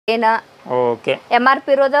ಏನ okay MRP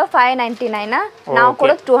ಇರೋದು 599 ನಾವು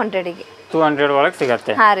ಕೊಡೋದು 200 ಗೆ 200 ಒಳಗೆ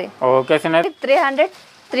ಸಿಗುತ್ತೆ ಹಾ ರೀ ಓಕೆ ಸರ್ 300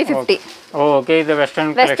 350 ಓಕೆ ಇದು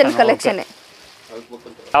ವೆಸ್ಟರ್ನ್ ಕಲೆಕ್ಷನ್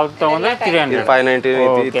ಯಾವ್ದು ತಗೊಂಡ್ರೆ 300 590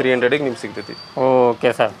 300 ಗೆ ನಿಮ್ಗೆ ಸಿಗ್ತೈತಿ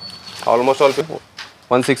ಓಕೆ ಸರ್ ಆಲ್ಮೋಸ್ಟ್ ಆಲ್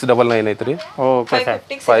 1699 ಐತ್ರಿ ಓಕೆ ಸರ್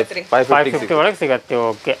 550 ಒಳಗೆ ಸಿಗುತ್ತೆ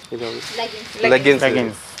ಓಕೆ ಲೆಗ್ಗಿನ್ಸ್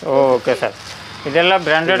ಓಕೆ ಸರ್ ಇದೆಲ್ಲ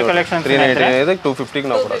ಬ್ರಾಂಡೆಡ್ ಕಲೆಕ್ಷನ್ 399 250 ಗೆ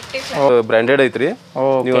ನಾವು ಕೊಡೋದು ಬ್ರಾಂಡೆಡ್ ಐತ್ರಿ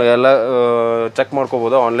ನೀವು ಎಲ್ಲ ಚೆಕ್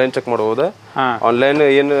ಮಾಡ್ಕೋಬಹುದು ಆನ್ಲೈನ್ ಚೆಕ್ ಮಾಡಬಹುದು ಆನ್ಲೈನ್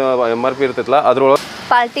ಏನು MRP ಇರ್ತೈತಲ್ಲ ಅದ್ರೊಳಗೆ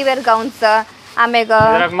ಪಾರ್ಟಿ ವೇರ್ ಗೌನ್ಸ್ ಆಮೇಲೆ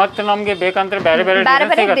ಮತ್ತೆ ನಮಗೆ ಬೇಕಂದ್ರೆ ಬೇರೆ ಬೇರೆ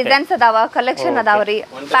ಡಿಸೈನ್ಸ್ ಅದಾವ ಕಲೆಕ್ಷನ್ ಅದಾವ್ರಿ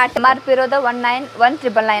MRP ಇರೋದು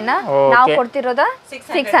 1999 ನಾವು ಕೊಡ್ತಿರೋದು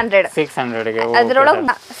 600 ಗೆ ಅದ್ರೊಳಗೆ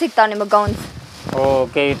ಸಿಗ್ತಾವ ನಿಮಗೆ gowns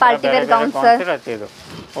okay party wear gowns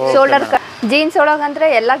shoulder jeans ಒಳಗೆ ಅಂದ್ರೆ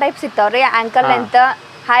ಎಲ್ಲ type ಸಿಗ್ತಾವ್ರಿ ankle length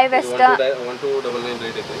high West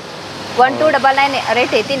 1299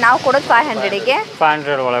 rate ಐತಿ ನಾವು ಕೊಡೋದು 500 ಗೆ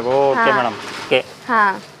 500 ಒಳಗೆ ಓಕೆ ಮೇಡಮ್ ಓಕೆ ಹಾ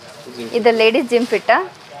ಇದು ಲೇಡೀಸ್ ಜಿಮ್ ಫಿಟ್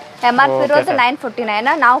MRP ಇರೋದು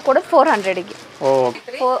 949 ನಾವು ಕೊಡೋದು 400 ಗೆ ಓಕೆ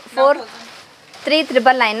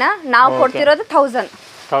 3999 ನಾವು ಕೊಡ್ತಿರೋದು 1000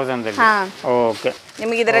 ಹಾ ಓಕೆ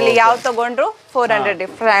ನಿಮಗೆ ಇದರಲ್ಲಿ ಯಾವ ತಗೊಂಡ್ರು 400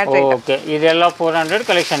 ಡಿಫರೆಂಟ್ ರೇಟ್ ಓಕೆ ಇದೆಲ್ಲ 400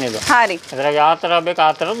 ಕಲೆಕ್ಷನ್ ಇದು ಹಾ ರೀ ಅದ್ರಾಗ ಯಾವ ತರ ಬೇಕು ಆ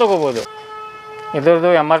ತರ ತಗೋಬಹುದು ಇದ್ರದ್ದು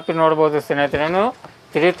MRP ನೋಡಬಹುದು ಸ್ನೇಹಿತರೆ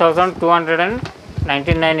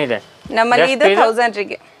 3299 ಇದೆ ನಮ್ಮಲ್ಲಿ ಇದು 1000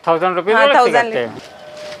 ಗೆ 1000 ರೂಪಾಯಿ ಸಿಗುತ್ತೆ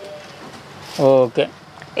ಓಕೆ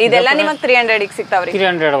ಇದೆಲ್ಲ ನಿಮಗೆ 300 ಗೆ ಸಿಗ್ತಾವ್ರಿ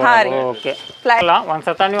 300 ಓಕೆ ಅಲ್ಲ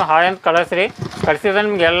ಒಂದ್ಸತ ನೀವು ಹಾಯ್ ಅಂತ ಕಳಿಸ್ರಿ ಕಳಿಸಿದ್ರೆ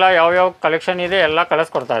ನಿಮ್ಗೆ ಎಲ್ಲ ಯಾವ ಕಲೆಕ್ಷನ್ ಇದೆ ಎಲ್ಲ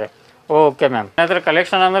ಕಳಿಸ್ಕೊಡ್ತಾರೆ ಓಕೆ ಮ್ಯಾಮ್ ಅದ್ರ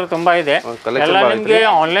ಕಲೆಕ್ಷನ್ ಅಂದ್ರೆ ತುಂಬಾ ಇದೆ ಎಲ್ಲ ನಿಮಗೆ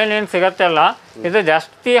ಆನ್ಲೈನ್ ಏನು ಸಿಗತ್ತೆ ಅಲ್ಲ ಇದು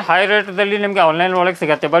ಜಾಸ್ತಿ ಹೈ ರೇಟ್ದಲ್ಲಿ ನಿಮಗೆ ಆನ್ಲೈನ್ ಒಳಗೆ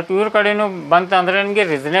ಸಿಗುತ್ತೆ ಬಟ್ ಇವ್ರ ಕಡೆನೂ ಬಂತಂದ್ರೆ ನಿಮಗೆ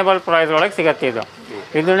ರೀಸನೇಬಲ್ ಪ್ರೈಸ್ ಒಳಗೆ ಸಿಗತ್ತೆ ಇದು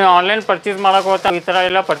ನೀವು ಆನ್ಲೈನ್ ಪರ್ಚೇಸ್ ಮಾಡಕ್ಕೆ ಹೋಗ್ತಾ ಈ ಥರ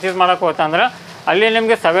ಎಲ್ಲ ಪರ್ಚೇಸ್ ಮಾಡಕ್ಕೆ ಹೋಗ್ತಂದ್ರೆ ಅಲ್ಲಿ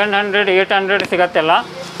ನಿಮಗೆ 700 800 ಸಿಗತ್ತೆಲ್ಲ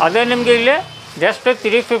ಅದೇ ನಿಮಗೆ ಇಲ್ಲಿ ಜಸ್ಟ್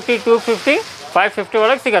 350 250 550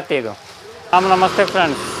 ಒಳಗೆ ಸಿಗತ್ತೆ ಇದು ನಮಸ್ತೆ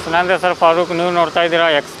ಫ್ರೆಂಡ್ಸ್ ನಾನು ಸರ್ ಫಾರೂಕ್ ನೀವು ನೋಡ್ತಾ ಇದ್ದೀರಾ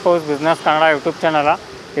expose business Kannada YouTube channel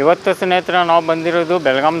ಇವತ್ತು ಸ್ನೇಹಿತರೆ ನಾವು ಬಂದಿರೋದು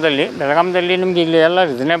ಬೆಳಗಾಂದಲ್ಲಿ ನಿಮ್ಗೆ ಇಲ್ಲಿ ಎಲ್ಲ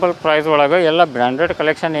ರೀಸನೇಬಲ್ ಪ್ರೈಸ್ ಒಳಗೆ ಎಲ್ಲ ಬ್ರ್ಯಾಂಡೆಡ್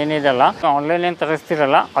ಕಲೆಕ್ಷನ್ ಏನಿದೆಲ್ಲ ಆನ್ಲೈನ್ ಏನು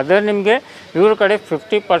ತರಿಸ್ತಿರಲ್ಲ ಅದೇ ನಿಮಗೆ ಇವ್ರ ಕಡೆ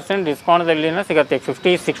 50% ಡಿಸ್ಕೌಂಟ್ದಲ್ಲಿನ ಸಿಗುತ್ತೆ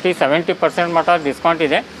 50 60 70% ಮಟ್ಟ ಡಿಸ್ಕೌಂಟ್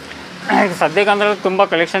ಇದೆ ಸದ್ಯಕ್ಕೆ ಅಂದ್ರೆ ತುಂಬ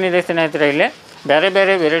ಕಲೆಕ್ಷನ್ ಇದೆ ಸ್ನೇಹಿತರೆ ಇಲ್ಲಿ ಬೇರೆ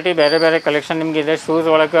ಬೇರೆ ವೆರೈಟಿ ಬೇರೆ ಕಲೆಕ್ಷನ್ ನಿಮ್ಗೆ ಇದೆ ಶೂಸ್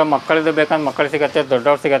ಒಳಗೆ ಮಕ್ಕಳದ್ದು ಬೇಕಂದ್ರೆ ಮಕ್ಕಳು ಸಿಗುತ್ತೆ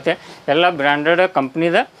ದೊಡ್ಡವ್ರು ಸಿಗುತ್ತೆ ಎಲ್ಲ ಬ್ರ್ಯಾಂಡೆಡ್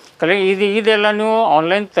ಕಂಪ್ನಿದ ಇದೆಲ್ಲ ನೀವು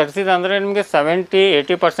ಆನ್ಲೈನ್ ತರಿಸಿದಂದರೆ ನಿಮಗೆ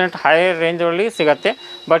 70-80% ಹೈ ರೇಂಜಲ್ಲಿ ಸಿಗುತ್ತೆ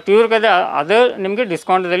ಬಟ್ ಇವ್ರ ಕಡೆ ಅದು ನಿಮಗೆ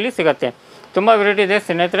ಡಿಸ್ಕೌಂಟಲ್ಲಿ ಸಿಗುತ್ತೆ ತುಂಬ ವೆರೈಟಿ ಇದೆ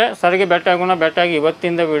ಸ್ನೇಹಿತರೆ ಸರ್ಗೆ ಬೆಟ್ಟಾಗಿ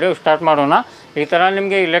ಇವತ್ತಿಂದ ವೀಡಿಯೋ ಸ್ಟಾರ್ಟ್ ಮಾಡೋಣ ಈ ಥರ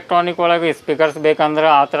ನಿಮಗೆ ಇಲೆಕ್ಟ್ರಾನಿಕ್ ಒಳಗೆ ಸ್ಪೀಕರ್ಸ್ ಬೇಕಂದ್ರೆ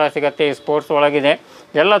ಆ ಥರ ಸಿಗುತ್ತೆ ಸ್ಪೋರ್ಟ್ಸ್ ಒಳಗಿದೆ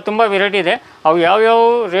ಎಲ್ಲ ತುಂಬ ವೆರೈಟಿ ಇದೆ ಅವು ಯಾವ್ಯಾವ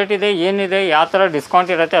ರೇಟ್ ಇದೆ ಏನಿದೆ ಯಾವ ಥರ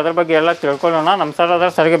ಡಿಸ್ಕೌಂಟ್ ಇರುತ್ತೆ ಅದ್ರ ಬಗ್ಗೆ ಎಲ್ಲ ತಿಳ್ಕೊಳ್ಳೋಣ ನಮ್ಮ ಸರ್ ಅದರ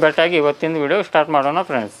ಸರ್ಗೆ ಬೆಟ್ಟಾಗಿ ಇವತ್ತಿಂದ ವೀಡಿಯೋ ಸ್ಟಾರ್ಟ್ ಮಾಡೋಣ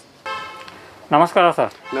ಫ್ರೆಂಡ್ಸ್ ನಮಸ್ಕಾರ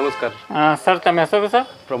ಸರ್ ನಮಸ್ಕಾರ ಸರ್ ತಮ್ಮ ಹೆಸರು ಸರ್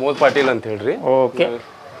ಪ್ರಮೋದ್ ಪಾಟೀಲ್ ಅಂತ ಹೇಳ್ರಿ ಓಕೆ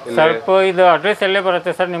ಸ್ವಲ್ಪ ಇದು ಅಡ್ರೆಸ್ ಎಲ್ಲೇ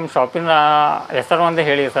ಬರುತ್ತೆ ಸರ್ ನಿಮ್ಮ ಶಾಪಿನ ಹೆಸರು ಒಂದೇ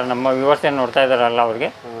ಹೇಳಿ ಸರ್ ನಮ್ಮ ವ್ಯೂವರ್ಸ್ ಏನು ನೋಡ್ತಾ ಇದ್ದಾರಲ್ಲ ಅವ್ರಿಗೆ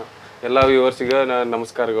ಎಲ್ಲ ವ್ಯೂವರ್ಸಿಗೆ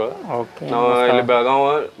ನಮಸ್ಕಾರಗಳು ಓಕೆ ನಾವು ಇಲ್ಲಿ ಬೆಳಗಾಂ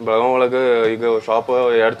ಒಳಗೆ ಈಗ ಶಾಪ್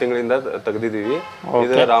 2 ತಿಂಗಳಿಂದ ತೆಗ್ದಿದ್ದೀವಿ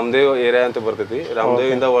ಇದು ರಾಮದೇವ್ ಏರಿಯಾ ಅಂತ ಬರ್ತೈತಿ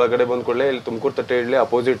ರಾಮದೇವ್ ಇಂದ ಒಳಗಡೆ ಬಂದ ಕೂಡಲೇ ಇಲ್ಲಿ ತುಮಕೂರು ತಟ್ಟೆ ಇಡ್ಲಿ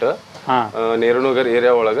ಅಪೋಸಿಟ್ ನೇರುನಗರ್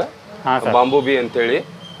ಏರಿಯಾ ಒಳಗೆ ಬಾಂಬು ಬಿ ಅಂತೇಳಿ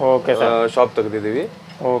ಶಾಪ್ ತೆಗ್ದಿದ್ದೀವಿ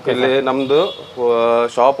ಇಲ್ಲಿ ನಮ್ದು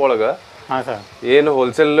ಶಾಪ್ ಒಳಗ ಏನು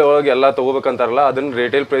ಹೋಲ್ಸೇಲ್ ಒಳಗೆ ಎಲ್ಲ ತಗೋಬೇಕಂತಾರಲ್ಲ ಅದನ್ನ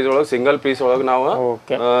ರಿಟೇಲ್ ಪ್ರೈಸ್ ಒಳಗೆ ಸಿಂಗಲ್ ಪೀಸ್ ಒಳಗೆ ನಾವು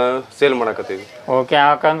ಸೇಲ್ ಮಾಡಕತ್ತೀವಿ ಓಕೆ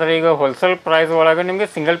ಯಾಕಂದ್ರೆ ಈಗ ಹೋಲ್ಸೇಲ್ ಪ್ರೈಸ್ ಒಳಗೆ ನಿಮಗೆ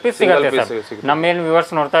ಸಿಂಗಲ್ ಪೀಸ್ ಸಿಗುತ್ತೆ ನಮ್ಮ ಏನು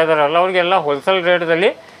ವ್ಯೂವರ್ಸ್ ನೋಡ್ತಾ ಇದಾರಲ್ಲ ಅವ್ರಿಗೆಲ್ಲ ಹೋಲ್ಸೇಲ್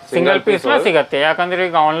ರೇಟ್ದಲ್ಲಿ ಸಿಂಗಲ್ ಪೀಸ್ ಸಿಗುತ್ತೆ ಯಾಕಂದ್ರೆ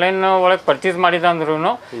ಈಗ ಆನ್ಲೈನ್ ಒಳಗೆ ಪರ್ಚೇಸ್ ಮಾಡಿದಂದ್ರೂ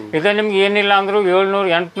ಇದು ನಿಮ್ಗೆ ಏನಿಲ್ಲ ಅಂದ್ರೂ 700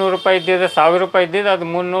 800 ರೂಪಾಯಿ ಇದ್ದಿದೆ 1000 ರೂಪಾಯಿ ಇದ್ದಿದ್ದು ಅದು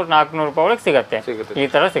 300 400 ರೂಪಾಯಿ ಒಳಗೆ ಸಿಗುತ್ತೆ ಈ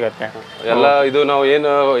ತರ ಸಿಗುತ್ತೆ ಎಲ್ಲ ಇದು ನಾವು ಏನು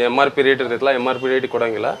MRP ರೇಟ್ ಇರ್ತೈತಲ್ಲ MRP ರೇಟ್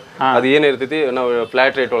ಕೊಡಂಗಿಲ್ಲ ಅದು ಏನ್ ಇರ್ತೈತಿ ನಾವು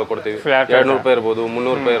ಫ್ಲಾಟ್ ರೇಟ್ ಒಳಗೆ ಕೊಡ್ತೀವಿ 200 ರೂಪಾಯಿ ಇರ್ಬೋದು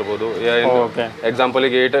 300 ರೂಪಾಯಿ ಇರ್ಬೋದು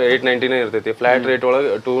ಎಕ್ಸಾಂಪಲ್ ಈಗ 899 ಇರ್ತೈತಿ ಫ್ಲಾಟ್ ರೇಟ್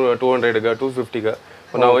ಒಳಗೆ 200 250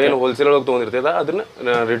 ನಾವು ಏನು ಹೋಲ್ಸೇಲ್ ಒಳಗೆ ತೊಗೊಂಡಿರ್ತೈತ ಅದನ್ನ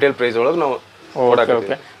ರಿಟೇಲ್ ಪ್ರೈಸ್ ಒಳಗೆ ನಾವು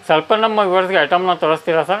ಓಕೆ ಸ್ವಲ್ಪ ನಮ್ಮ ವ್ಯೂವರ್ಸ್ಗೆ ಐಟಮ್ನ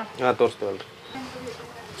ತೋರಿಸ್ತೀರಾ ಸರ್ ಹಾಂ ತೋರಿಸ್ತೀವಲ್ರಿ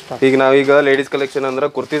ಈಗ ನಾವೀಗ ಲೇಡೀಸ್ ಕಲೆಕ್ಷನ್ ಅಂದ್ರೆ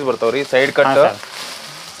ಕುರ್ತೀಸ್ ಬರ್ತಾವ್ರಿ ಸೈಡ್ ಕಟ್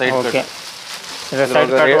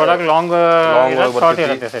ಲಾಂಗ್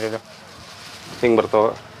ಇರುತ್ತೆ ಸರ್ ಇದು ಹಿಂಗೆ ಬರ್ತಾವ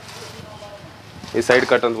ಈ ಸೈಡ್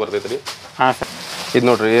ಕಟ್ ಅಂತ ಬರ್ತೈತ್ರಿ ಹಾಂ ಸರ್ ಇದು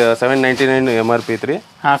ನೋಡ್ರಿ 799 MRP ಐತ್ರಿ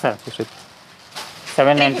ಹಾಂ ಸರ್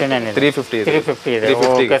 799 350 ಇದೆ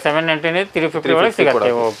ಓಕೆ 799 350 ಒಳಗೆ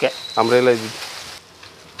ಸಿಗುತ್ತೆ ಓಕೆ ಅಂಬ್ರೆಲಾ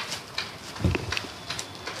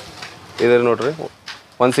ಇದು ನೋಡ್ರಿ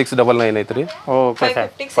 1699 ಐತ್ರಿ ಓಕೆ ಸರ್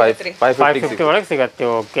 550 ಒಳಗೆ ಸಿಗತ್ತೆ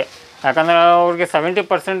ಓಕೆ ಯಾಕಂದ್ರೆ ಅವ್ರಿಗೆ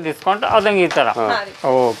 70% ಡಿಸ್ಕೌಂಟ್ ಆದಂಗೆ ಈ ಥರ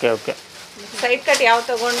ಓಕೆ ಓಕೆ ಸೈಡ್ ಕಟ್ ಯಾವ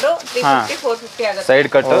ತಗೊಂಡ್ರು 350 450 ಆಗುತ್ತೆ. ಸೈಡ್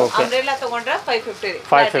ಕಟ್ ಅಂಬ್ರೆಲಾ ತಗೊಂಡ್ರೆ 550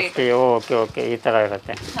 550. ಓಕೆ ಓಕೆ, ಈ ಥರ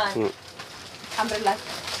ಇರುತ್ತೆ. ಅಂಬ್ರೆಲಾ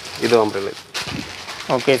ಇದು ಅಂಬ್ರೆಲಾ.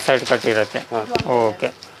 ಓಕೆ, ಸೈಡ್ ಕಟ್ ಇರುತ್ತೆ. ಓಕೆ,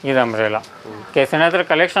 ಇದು ಅಂಬ್ರೆಲಾ. ಓಕೆ ಸ್ನೇಹಿತರೆ,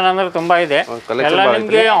 ಕಲೆಕ್ಷನ್ ಅಂದ್ರೆ ತುಂಬ ಇದೆ. ಎಲ್ಲ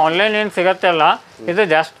ನಿಮಗೆ ಆನ್ಲೈನ್ ಏನು ಸಿಗತ್ತೆ ಅಲ್ಲ, ಇದು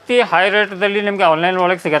ಜಾಸ್ತಿ ಹೈ ರೇಟ್ದಲ್ಲಿ ನಿಮಗೆ ಆನ್ಲೈನ್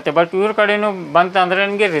ಒಳಗೆ ಸಿಗುತ್ತೆ. ಬಟ್ ಇವ್ರ ಕಡೆನೂ ಬಂತಂದರೆ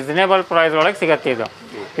ನಿಮಗೆ ರೀಸನೇಬಲ್ ಪ್ರೈಸ್ ಒಳಗೆ ಸಿಗುತ್ತೆ.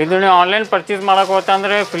 ಇದು ನೀವು ಆನ್ಲೈನ್ ಪರ್ಚೇಸ್ ಮಾಡೋಕೆ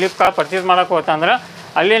ಹೋತಂದರೆ, ಫ್ಲಿಪ್ಕಾರ್ಟ್ ಪರ್ಚೇಸ್ ಮಾಡೋಕೆ ಹೋತಂದ್ರೆ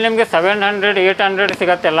ಅಲ್ಲಿ ನಿಮಗೆ 700 800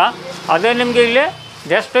 ಸಿಗತ್ತಲ್ಲ, ಅದೇ ನಿಮಗೆ ಇಲ್ಲಿ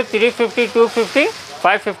ಜಸ್ಟ್ 350 250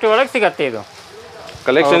 550 ಒಳಗೆ ಸಿಗತ್ತೆ. ಇದು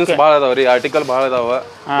ಕಲೆಕ್ಷನ್ಸ್ ಭಾಳ ಅದಾವ ರೀ, ಆರ್ಟಿಕಲ್ ಭಾಳ ಅದಾವ.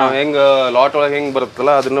 ನಾವು ಹೆಂಗೆ ಲಾಟ್ ಒಳಗೆ ಹೆಂಗೆ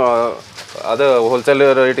ಬರುತ್ತಲ್ಲ ಅದನ್ನು ಅದು ಹೋಲ್ಸೇಲ್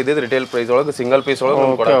ರೇಟ್ ಇದ್ದಿದ್ದು ರಿಟೇಲ್ ಪ್ರೈಸ್ ಒಳಗೆ ಸಿಂಗಲ್ ಪೀಸ್ ಒಳಗೆ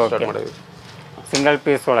ಸ್ಟಾರ್ಟ್ ಮಾಡೀವಿ. ಸಿಂಗಲ್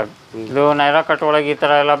ಪೀಸ್ ಒಳಗೆ ಇದು ನೈರಾ ಕಟ್ ಒಳಗೆ ಈ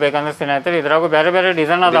ಥರ ಎಲ್ಲ ಬೇಕಂದ್ರೆ ಸ್ನೇಹಿತರೆ ಇದ್ರಾಗೂ ಬೇರೆ ಬೇರೆ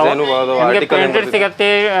ಡಿಸೈನ್ ಅದಾವೆ. ನಿಮಗೆ ಪ್ರಿಂಟೆಡ್ ಸಿಗತ್ತೆ,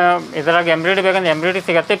 ಇದ್ರಾಗ ಎಂಬ್ರಾಯ್ಡ್ರಿ ಬೇಕಂದ್ರೆ ಎಂಬ್ರಾಯ್ಡ್ರಿ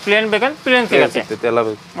ಸಿಗತ್ತೆ, ಪ್ಲೇನ್ ಬೇಕಂದ್ರೆ ಪ್ಲೇನ್ ಸಿಗತ್ತೆ ಎಲ್ಲ.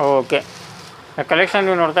 ಓಕೆ, ಕಲೆಕ್ಷನ್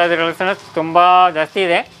ನೀವು ನೋಡ್ತಾ ಇದ್ದೀರಲ್ಲ ಸರ್, ತುಂಬ ಜಾಸ್ತಿ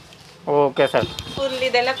ಇದೆ. ಓಕೆ ಸರ್, ಫುಲ್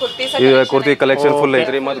ಇದೆಲ್ಲ ಕುರ್ತಿ ಕಲೆಕ್ಷನ್ ಫುಲ್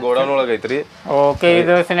ಐತ್ರಿ, ಮತ್ತು ಗೋಡೌನ್ ಒಳಗೆ ಐತ್ರಿ. ಓಕೆ,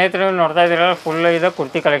 ಇದು ಸ್ನೇಹಿತರು ನೋಡ್ತಾ ಇದ್ದೀರಲ್ಲ ಫುಲ್ ಇದೆ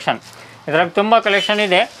ಕುರ್ತಿ ಕಲೆಕ್ಷನ್. ಇದ್ರಾಗ ತುಂಬ ಕಲೆಕ್ಷನ್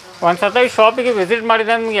ಇದೆ. ಒಂದ್ಸತ ಈ ಶಾಪಿಗೆ ವಿಸಿಟ್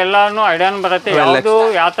ಮಾಡಿದ್ರೆ ನಿಮ್ಗೆ ಎಲ್ಲಾನು ಐಡಿಯಾನು ಬರುತ್ತೆ, ಯಾವುದು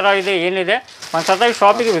ಯಾವ ಥರ ಇದೆ ಏನಿದೆ. ಒಂದ್ಸತ ಈ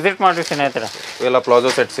ಶಾಪಿಗೆ ವಿಸಿಟ್ ಮಾಡಿರಿ ಸ್ನೇಹಿತರೆ. ಎಲ್ಲ ಪ್ಲಾಜೋ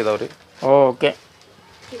ಸೆಟ್ಸ್ ಇದಾವ್ರಿ. ಓಕೆ,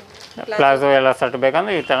 ಪ್ಲಾಜೋ ಎಲ್ಲ ಸೆಟ್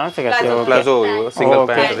ಬೇಕಂದ್ರೆ ಈ ಥರ ಸಿಗುತ್ತೆ. ಪ್ಲಾಜೋ ಸಿಂಗಲ್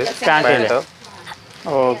ಪ್ಯಾಂಟ್ ರೀ, ಪ್ಯಾಂಟ್.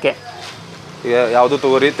 ಓಕೆ, ಯಾವುದು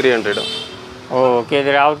ತಗೋರಿ 300. ಓಕೆ,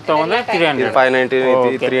 ಇದ್ರ ಯಾವ್ದು ತೊಗೊಂಡ್ರೆ 300 590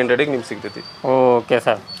 ಐತಿ, 300ಗೆ ನಿಮ್ಗೆ ಸಿಗ್ತೈತಿ. Okay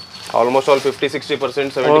sir, almost all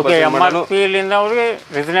 50-60% okay, 70% MRP ಇಲ್ಲಿಂದ ಅವ್ರಿಗೆ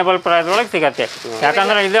ರೀಸನೇಬಲ್ ಪ್ರೈಸ್ ಒಳಗೆ ಸಿಗತ್ತೆ.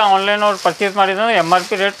 ಯಾಕಂದ್ರೆ ಇದೇ ಆನ್ಲೈನ್ ಅವ್ರು ಪರ್ಚೇಸ್ ಮಾಡಿದ್ರೆ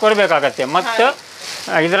MRP ರೇಟ್ ಕೊಡಬೇಕಾಗತ್ತೆ. ಮತ್ತು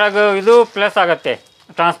ಇದ್ರಾಗ ಇದು ಪ್ಲಸ್ ಆಗುತ್ತೆ,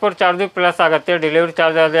 ಟ್ರಾನ್ಸ್ಪೋರ್ಟ್ ಚಾರ್ಜು ಪ್ಲಸ್ ಆಗುತ್ತೆ, ಡೆಲಿವರಿ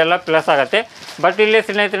ಚಾರ್ಜ್ ಅದೆಲ್ಲ ಪ್ಲಸ್ ಆಗುತ್ತೆ. ಬಟ್ ಇಲ್ಲಿ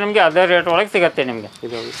ಸ್ನೇಹಿತರೆ ನಿಮಗೆ ಅದೇ ರೇಟ್ ಒಳಗೆ ಸಿಗುತ್ತೆ ನಿಮಗೆ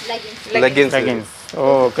ಲೆಗಿನ್ಸ್.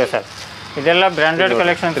 ಓಕೆ ಸರ್, ಇದೆಲ್ಲ ಬ್ರ್ಯಾಂಡೆಡ್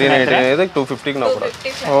ಕಲೆಕ್ಷನ್ 250ಗೆ ನಾವು ಕೊಡೋದು.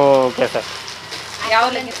 Okay sir,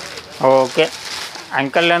 okay,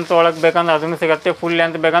 ankle length ಒಳಗೆ ಬೇಕಂದ್ರೆ ಅದನ್ನು ಸಿಗುತ್ತೆ, ಫುಲ್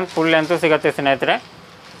ಲೆಂತ್ ಬೇಕಂದ್ರೆ ಫುಲ್ ಲೆಂತು ಸಿಗುತ್ತೆ ಸ್ನೇಹಿತರೆ.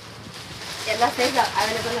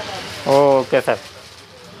 ಓಕೆ ಸರ್,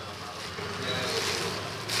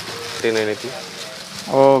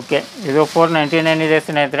 ಓಕೆ, ಇದು 499 ಇದೆ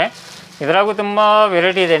ಸ್ನೇಹಿತರೆ. ಇದ್ರಾಗೂ ತುಂಬ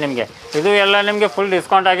ವೆರೈಟಿ ಇದೆ ನಿಮಗೆ. ಇದು ಎಲ್ಲ ನಿಮಗೆ ಫುಲ್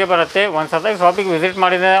ಡಿಸ್ಕೌಂಟ್ ಆಗಿ ಬರುತ್ತೆ. ಒಂದು ಸತ ಶಾಪಿಗೆ ವಿಸಿಟ್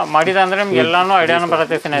ಮಾಡಿದ ಅಂದರೆ ನಿಮ್ಗೆ ಎಲ್ಲನೂ ಐಡಿಯಾನು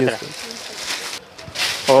ಬರುತ್ತೆ ಸ್ನೇಹಿತರೆ.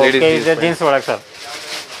 ಓಕೆ, ಇದು ಜೀನ್ಸ್ ಒಳಗೆ ಸರ್,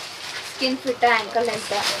 ಸ್ಕಿನ್ ಫಿಟ್ ಆಂಕಲ್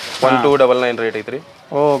ಅಂತ 1299 ರೇಟ್ ಐತ್ರಿ.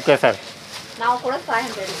 ಓಕೆ ಸರ್, ನಾವು ಕೂಡ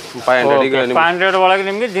 500 500 ಒಳಗೆ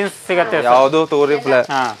ನಿಮಗೆ ಜೀನ್ಸ್ ಸಿಗುತ್ತೆ. ಯಾವುದು ತಗೋರಿ,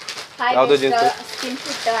 ಹಾಂ, ಯಾವುದು jeans skin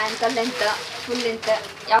fit ankle length full length.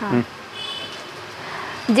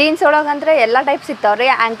 Jeans ಒಳಗಂದ್ರೆ ಎಲ್ಲ type ಸಿಗ್ತಾವ್ರಿ.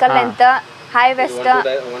 Ankle length, high West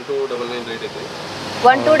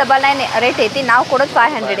 1299 rate ಐತಿ. ನಾವು ಕೊಡೋದು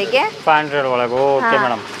 500ಗೆ. 500 ಒಳಗೆ. ಓಕೆ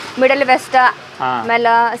ಮೇಡಮ್, ಮಿಡಲ್ ವೆಸ್ಟ್,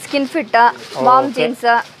 ಆಮೇಲೆ ಸ್ಕಿನ್ ಫಿಟ್, ಮಾಮ್ ಜೀನ್ಸ್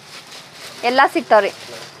ಎಲ್ಲ ಸಿಗ್ತಾವ್ರಿ.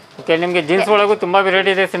 ಓಕೆ, ನಿಮಗೆ ಜೀನ್ಸ್ ಒಳಗೂ ತುಂಬ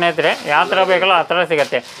ವೆರೈಟಿ ಇದೆ ಸ್ನೇಹಿತರೆ. ಯಾವ ಥರ ಬೇಕಲ್ಲ ಆ ಥರ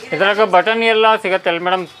ಸಿಗುತ್ತೆ. ಇದ್ರಾಗ ಬಟನ್ ಎಲ್ಲ ಸಿಗುತ್ತೆ ಅಲ್ಲ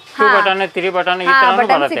ಮೇಡಮ್, 2 ಬಟನ್ 3 ಬಟನ್ ಈ ಥರ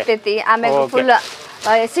ಬರುತ್ತೆ. ಸಿಗ್ತೈತಿ. ಆಮೇಲೆ ಫುಲ್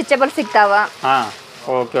ಸ್ಟಿಚಬಲ್ ಸಿಗ್ತಾವ. ಹಾಂ,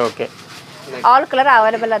 okay okay, all colour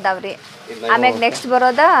available ಅದಾವ್ರಿ. ಆಮ್ಯಾಗ ನೆಕ್ಸ್ಟ್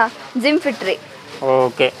ಬರೋದ ಜಿಮ್ ಫಿಟ್ ರೀ.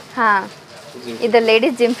 ಓಕೆ, ಹಾಂ, ಇದು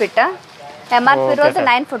ಲೇಡೀಸ್ ಜಿಮ್ ಫಿಟ್. MRP ಇರೋದು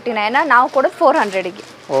 949, ನಾವು ಕೊಡೋದು 400ಗೆ.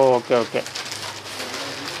 ಓಕೆ ಓಕೆ,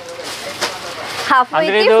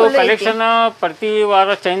 ಅಂದರೆ ಇದು ಕಲೆಕ್ಷನ್ ಪ್ರತಿ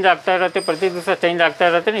ವಾರ ಚೇಂಜ್ ಆಗ್ತಾ ಇರತ್ತೆ, ಪ್ರತಿ ದಿವಸ ಚೇಂಜ್ ಆಗ್ತಾ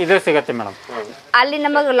ಇರತ್ತೆ. ಇದು ಸಿಗತ್ತೆ ಮೇಡಮ್. ಅಲ್ಲಿ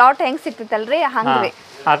ನಮಗೆ ಲಾಟ್ ಹೆಂಗ್ ಸಿಗ್ತೈತಲ್ರಿ ಹಂಗ್ರಿ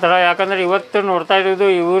ಆ ಥರ. ಯಾಕಂದ್ರೆ ಇವತ್ತು ನೋಡ್ತಾ ಇರೋದು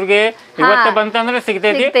ಇವ್ರಿಗೆ ಇವತ್ತು ಬಂತಂದ್ರೆ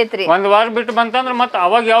ಸಿಗ್ತೈತಿ, ಒಂದು ವಾರ ಬಿಟ್ಟು ಬಂತಂದ್ರೆ ಮತ್ತೆ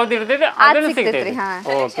ಅವಾಗ ಯಾವ್ದು ಇರ್ತೈತಿ ಅದನ್ನು ಸಿಗ್ತೈತಿ.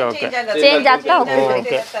 ಓಕೆ ಓಕೆ, ಚೇಂಜ್ ಆಗ್ತಾ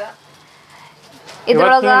ಹೋಗ್ತೈತಿ.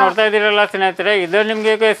 ಇವತ್ತು ನೋಡ್ತಾ ಇದ್ದೀರಲ್ಲ ಸ್ನೇಹಿತರೆ, ಇದು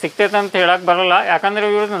ನಿಮಗೆ ಸಿಗ್ತೈತೆ ಅಂತ ಹೇಳಕ್ ಬರಲ್ಲ. ಯಾಕಂದ್ರೆ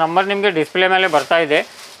ಇವ್ರದ್ದು ನಂಬರ್ ನಿಮಗೆ ಡಿಸ್ಪ್ಲೇ ಮೇಲೆ ಬರ್ತಾ ಇದೆ.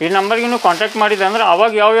 ಈ ನಂಬರ್ಗೆ ನೀವು ಕಾಂಟ್ಯಾಕ್ಟ್ ಮಾಡಿದ್ರೆ ಅಂದ್ರೆ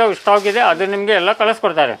ಅವಾಗ ಯಾವ ಸ್ಟಾಕ್ ಇದೆ ಅದು ನಿಮಗೆ ಎಲ್ಲ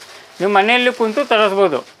ಕಳಿಸ್ಕೊಡ್ತಾರೆ. ನೀವು ಮನೆಯಲ್ಲಿ ಕುಂತು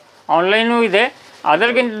ತರಿಸ್ಬೋದು. ಆನ್ಲೈನು ಇದೆ.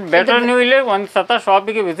 ಅದಕ್ಕಿಂತ ಬೆಟರ್ ನೀವು ಇಲ್ಲಿ ಒಂದು ಸತ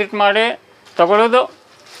ಶಾಪಿಗೆ ವಿಸಿಟ್ ಮಾಡಿ ತಗೊಳ್ಳೋದು.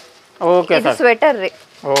 ಓಕೆ ಸರ್, ಸ್ವೆಟರ್ ರೀ.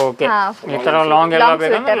 ಓಕೆ, ಈ ತರ ಲಾಂಗ್ ಎಲ್ಲ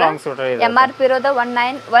ಬೇಕಂದ್ರೆ ಲಾಂಗ್ ಸ್ವೆಟರ್ ಇದೆ. MRP ಇರೋದು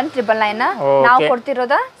 1999, ನಾವು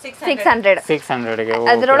ಕೊಡ್ತಿರೋದು 600 ಗೆ.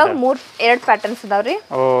 ಅದ್ರೊಳಗೆ 2 ಪ್ಯಾಟರ್ನ್ಸ್ ಅದಾವ್ರಿ.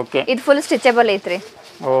 ಓಕೆ, ಇದು ಫುಲ್ ಸ್ಟಿಚಬಲ್ ಐತ್ರಿ.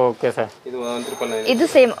 ಓಕೆ ಸರ್, ಇದು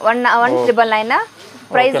ಸೇಮ್ 1999,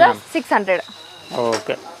 ಪ್ರೈಸ್ 600.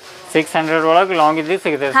 ಓಕೆ, 600 ಒಳಗೆ ಲಾಂಗ್ ಇದ್ದು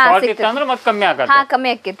ಸಿಗುತ್ತೆ. ಶಾರ್ಟ್ ಇತ್ತು ಅಂದ್ರೆ ಮತ್ತೆ ಕಮ್ಮಿ ಆಗುತ್ತೆ. ಹಾಂ, ಕಮ್ಮಿ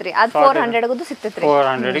ಆಕೈತ್ರಿ. ಅದು 400 ಸಿಗ್ತೈತ್ರಿ.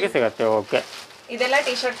 400 ಗೆ ಸಿಗುತ್ತೆ. ಓಕೆ, ಇದೆಲ್ಲ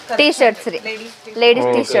ಟೀ ಶರ್ಟ್ಸ್ ರೀ, ಲೇಡೀಸ್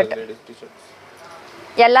ಟೀ ಶರ್ಟ್.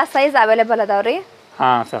 ಎಲ್ಲ ಸೈಜ್ ಅವೈಲೇಬಲ್ ಅದಾವ್ರಿ.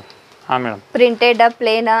 ಹಾಂ ಸರ್, ಹಾಂ madam, printed,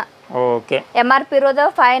 plane. Okay, MRP ಇರೋದು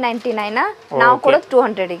 599, ನಾವು ಕೊಡೋದು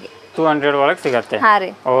 200ಗೆ. 200 ಒಳಗೆ ಸಿಗುತ್ತೆ. ಹಾಂ ರೀ.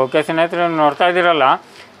 ಓಕೆ ಸ್ನೇಹಿತರೆ, ನೋಡ್ತಾ ಇದ್ದೀರಲ್ಲ,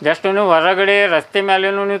 ಜಸ್ಟ್ ನೀವು ಹೊರಗಡೆ ರಸ್ತೆ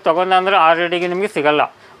ಮೇಲೇನು ನೀವು ತೊಗೊಂಡ್ರೆ ಆ ರೇಟಿಗೆ ನಿಮಗೆ ಸಿಗಲ್ಲ.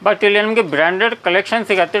 ಬಟ್ ಇಲ್ಲಿ ನಿಮಗೆ ಬ್ರ್ಯಾಂಡೆಡ್ ಕಲೆಕ್ಷನ್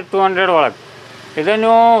ಸಿಗುತ್ತೆ 200 ಒಳಗೆ. ಇದು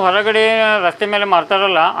ನೀವು ಹೊರಗಡೆ ರಸ್ತೆ ಮೇಲೆ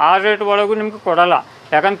ಮಾರ್ತಾರಲ್ಲ ಆ ರೇಟ್ ಒಳಗೂ ನಿಮ್ಗೆ ಕೊಡಲ್ಲ.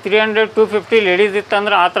 ಯಾಕಂದ್ರೆ 300 250 ಲೇಡೀಸ್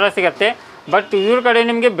ಇತ್ತಂದ್ರೆ ಆ ಥರ ಸಿಗುತ್ತೆ. ಬಟ್ ಇವ್ರ ಕಡೆ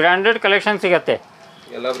ನಿಮಗೆ ಬ್ರ್ಯಾಂಡೆಡ್ ಕಲೆಕ್ಷನ್ ಸಿಗುತ್ತೆ.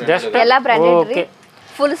 ಜಸ್ಟ್ ಎಲ್ಲ ಬ್ರ್ಯಾಂಡೆಡ್ ರೀ.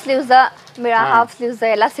 ಫುಲ್ ಸ್ಲೀವ್ಸ್ ಹಾಫ್ ಸ್ಲೀವ್ಸ್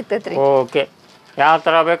ಎಲ್ಲ ಸಿಗ್ತೈತ್ರಿ. ಓಕೆ, ಯಾವ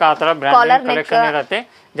ಥರ ಬೇಕು ಆ ಥರ ಬ್ರ್ಯಾಂಡೆಡ್ ಕಲೆಕ್ಷನ್ ಇರುತ್ತೆ.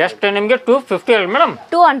 ಜಸ್ಟ್ ನಿಮಗೆ 250 ಅಲ್ಲ ಮೇಡಮ್?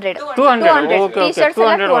 200. ಓಕೆ ಓಕೆ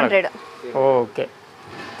 200 ಒಳಗೆ. ಓಕೆ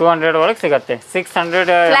 200 ಒಳಗೆ ಸಿಗುತ್ತೆ.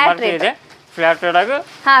 600 MRP ಇದೆ. ಫ್ಲಾಟ್ ರೇಟ್ ಆಗಿ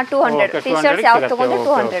 200. ಟಿ ಶರ್ಟ್ಸ್ ಯಾವ ತಗೊಂಡ್ರೆ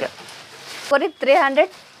 200. ಬರೀ 300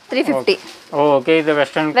 350. ಓಕೆ, ಇದು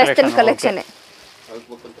ವೆಸ್ಟರ್ನ್ ಕಲೆಕ್ಷನ್.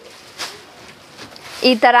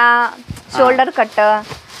 ಈ ತರ ಶೋಲ್ಡರ್ ಕಟ್,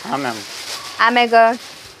 ಹಾಂ ಮ್ಯಾಮ್. ಆಮ್ಯಾಗ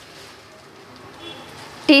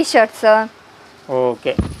T shirts,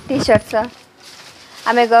 okay T shirts,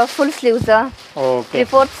 ಆಮ್ಯಾಗ ಫುಲ್ ಸ್ಲೀವ್ಸ್, ಓಕೆ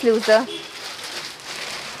 3/4 ಸ್ಲೀವ್ಸ್,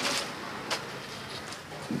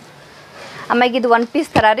 ಆಮ್ಯಾಗ ಇದು 1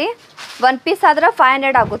 ಪೀಸ್ ಥರ ರೀ. 1 ಪೀಸ್ ಆದ್ರೆ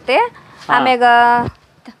 500 ಆಗುತ್ತೆ. ಆಮ್ಯಾಗ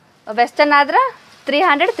ವೆಸ್ಟರ್ನ್ ಆದ್ರೆ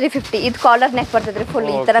 300 350. ಇದು ಕಾಲರ್ ನೆಕ್ ಬರ್ತೈತ್ರಿ. ಫುಲ್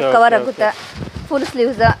ಈ ಥರ ಕವರ್ ಆಗುತ್ತೆ. Full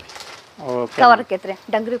sleeves cover ಆಕೈತ್ರಿ.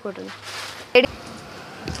 ಡಂಗ್ರಿ ಕೊಡ್ರಿ.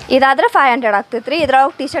 ಇದಾದ್ರೆ 500 ಆಗ್ತೈತ್ರಿ.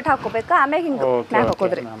 ಇದ್ರೊಳಗೆ ಟಿ ಶರ್ಟ್ ಹಾಕೋಬೇಕಾ, ಆಮ್ಯಾಗ ಹಿಂಗೆ ಮ್ಯಾಗ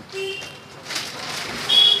ಹಾಕೋದ್ರಿ.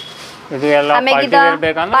 ಆಮ್ಯಾಗ ಇದು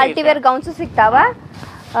ಪಾರ್ಟಿ ವೇರ್ ಗೌನ್ಸು ಸಿಗ್ತಾವ.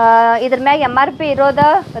 ಇದ್ರ ಮ್ಯಾಗ MRP ಇರೋದ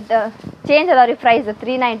ಚೇಂಜ್ ಅದಾವ್ರಿ ಪ್ರೈಸ್.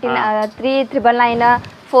 399 399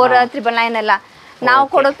 499 ಎಲ್ಲ. ನಾವು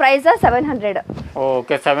ಕೊಡೋ ಪ್ರೈಸ್ 700.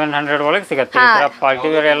 ಓಕೆ 700 ಒಳಗೆ ಸಿಗುತ್ತೆ. ಪಾರ್ಟಿ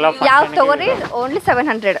ವೇರ್ ಎಲ್ಲ ಯಾವ ತಗೋರಿ only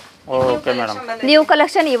 700. Okay madam. New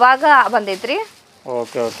collection ಇವಾಗ ಬಂದೈತ್ರಿ.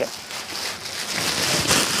 Okay okay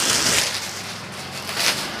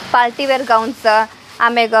party wear gowns,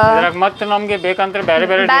 ಆಮ್ಯಾಗ ಮತ್ತೆ ನಮಗೆ ಬೇಕಂದ್ರೆ ಬೇರೆ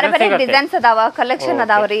ಬೇರೆ ಬೇರೆ ಬೇರೆ ಡಿಸೈನ್ಸ್ ಅದಾವ, ಕಲೆಕ್ಷನ್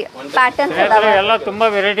ಅದಾವ್ರಿ, ಪ್ಯಾಟರ್ನ್ಸ್ ಅದಾವ. ಎಲ್ಲ ತುಂಬಾ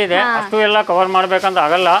ವೆರೈಟಿ ಇದೆ. ಅಷ್ಟು ಎಲ್ಲ ಕವರ್ ಮಾಡ್ಬೇಕಂತ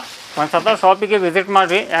ಆಗಲ್ಲ. ಒಂದ್ಸತ ಶಾಪಿಗೆ ವಿಸಿಟ್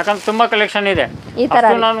ಮಾಡ್ರಿ, ಯಾಕಂದ್ರೆ ತುಂಬಾ ಕಲೆಕ್ಷನ್ ಇದೆ.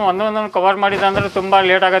 ನಾನು ಒಂದೊಂದನ್ನು ಕವರ್ ಮಾಡಿದಂದ್ರೆ ತುಂಬಾ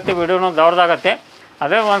ಲೇಟ್ ಆಗುತ್ತೆ, ವಿಡಿಯೋನು ದೊಡ್ಡದಾಗತ್ತೆ.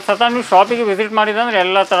 ಅದೇ ಒಂದ್ಸತ ನೀವು ಶಾಪಿಗೆ ವಿಸಿಟ್ ಮಾಡಿದಂದ್ರೆ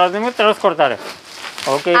ಎಲ್ಲ ತರದ್ ನಿಮಗೆ ತಿಳಿಸ್ಕೊಡ್ತಾರೆ.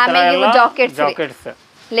 Okay, jackets,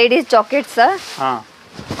 ladies jackets. ಹಾ,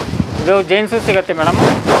 ಇದು ಜೀನ್ಸ್ ಸಿಗುತ್ತೆ ಮೇಡಮ್.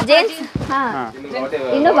 ಜೀನ್ಸ್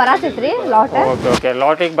ಇನ್ನು ಬರತೈತ್ರಿ ಲಾಟ್. ಓಕೆ ಓಕೆ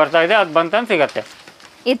ಲಾಟಿಗೆ ಬರ್ತಾ ಇದೆ, ಅದು ಬಂತಂತ ಸಿಗತ್ತೆ.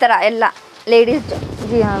 ಈ ತರ ಎಲ್ಲ ಲೇಡೀಸ್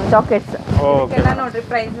ಜಾಕೆಟ್ಸ್. ಓಕೆ ನೋಡ್ರಿ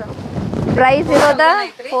ಪ್ರೈಸ್ ಇರೋದ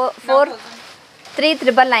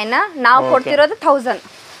 3,999. ನಾವು ಕೊಡ್ತಿರೋದು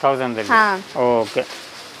 1000. ಹಾ, ಓಕೆ.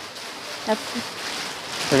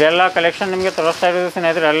 ಇದೆಲ್ಲ ಕಲೆಕ್ಷನ್ ನಿಮಗೆ ತೋರಿಸ್ತಾ ಇರೋದು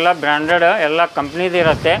ಸ್ನೇಹಿತರೆ. ಎಲ್ಲ ಬ್ರ್ಯಾಂಡೆಡ್, ಎಲ್ಲ ಕಂಪ್ನಿದು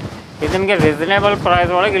ಇರುತ್ತೆ. ಇದು ನಿಮಗೆ ರೀಸನೇಬಲ್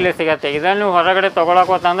ಪ್ರೈಸ್ ಒಳಗೆ ಇಲ್ಲಿ ಸಿಗುತ್ತೆ. ಇದನ್ನು ನೀವು ಹೊರಗಡೆ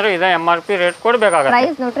ತೊಗೊಳಕೋತಂದ್ರೆ ಇದು MRP ರೇಟ್ ಕೊಡಬೇಕಾಗುತ್ತೆ.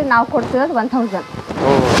 ಪ್ರೈಸ್ ನೋಡ್ರಿ ನಾವು ಕೊಡ್ತಿರೋದು 1000.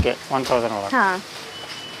 ಓಕೆ 1000 ಒಳಗೆ. ಹಾ,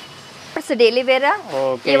 ಡೈಲಿ ವೇರ್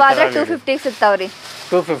ಇವಾಗ 250 ಸಿಗ್ತಾವ್ರಿ.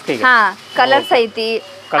 250. ಹಾ, ಕಲರ್ಸ್ ಐತಿ,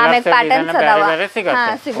 ಆಮೇಲೆ ಪ್ಯಾಟರ್ನ್ಸ್ ಅದಾವ. ಹಾ,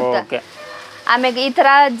 ಸಿಗುತ್ತೆ. ಆಮೇಲೆ ಈ ತರ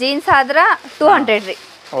ಜೀನ್ಸ್ ಆದ್ರ 200 ರೀ.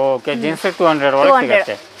 ಓಕೆ, ಜೀನ್ಸ್ 200 ಒಳಗೆ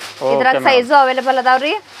ಸಿಗುತ್ತೆ. ಇದ್ರಾಗ ಸೈಜು ಅವೈಲೇಬಲ್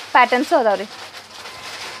ಅದಾವ್ರಿ, ಪ್ಯಾಟರ್ನ್ಸು ಅದಾವ್ರಿ.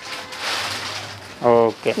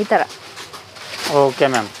 ಓಕೆ, ಈ ತರ. Okay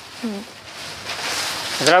ma'am.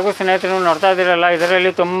 ಇದ್ರಾಗೂ ಸ್ನೇಹಿತರು ನೀವು ನೋಡ್ತಾ ಇದ್ದೀರಲ್ಲ,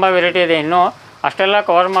 ಇದರಲ್ಲಿ ತುಂಬ ವೆರೈಟಿ ಇದೆ. ಇನ್ನೂ ಅಷ್ಟೆಲ್ಲ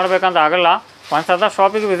ಕವರ್ ಮಾಡ್ಬೇಕಂತ ಆಗಲ್ಲ. ಒಂದ್ಸಲ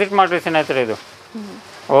ಶಾಪಿಗೆ ವಿಸಿಟ್ ಮಾಡಿರಿ ಸ್ನೇಹಿತರೆ. ಇದು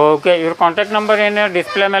ಓಕೆ, ಇವ್ರ ಕಾಂಟ್ಯಾಕ್ಟ್ ನಂಬರ್ ಏನು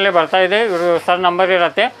ಡಿಸ್ಪ್ಲೇ ಮೇಲೆ ಬರ್ತಾ ಇದೆ, ಇವರು ಸರ್ ನಂಬರ್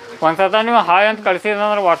ಇರುತ್ತೆ. ಒಂದ್ಸಲ ನೀವು ಹಾಯ್ ಅಂತ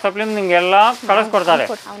ಕಳಿಸಿದ್ರೆ ವಾಟ್ಸಪ್ಲಿಂದ ನಿಮಗೆಲ್ಲ ಕಳಿಸ್ಕೊಡ್ತಾರೆ.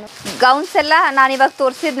 ಗೌನ್ಸ್ ಎಲ್ಲ ನಾನು ಇವಾಗ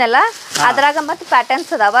ತೋರಿಸಿದ್ನೆಲ್ಲ ಅದ್ರಾಗ ಮತ್ತೆ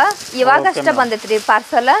ಪ್ಯಾಟರ್ನ್ಸ್ ಅದಾವ. ಇವಾಗ ಅಷ್ಟೇ ಬಂದೈತ್ರಿ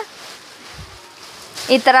ಪಾರ್ಸಲ್.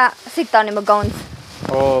 ಈ ತರ ಸಿಗ್ತಾವ ನಿಮಗೆ gowns.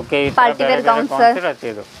 Okay, party wear gowns,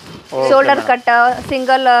 shoulder cut,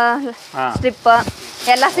 single strip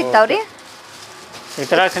ಎಲ್ಲ ಸಿಗ್ತಾವ್ರಿ. ಈ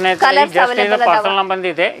ತರ ಸ್ನೇಹಿತರೆ ಜಸ್ಟ್ ಪಾರ್ಸಲ್ ನ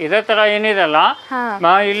ಬಂದಿದೆ. ಇದೇ ತರ ಏನಿದೆಲ್ಲ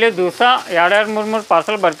ಇಲ್ಲಿ ದಿವಸ 2-3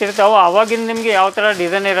 ಪಾರ್ಸಲ್ ಬರ್ತಿರ್ತಾವೆ. ಅವಾಗಿಂದ ನಿಮ್ಗೆ ಯಾವ ತರ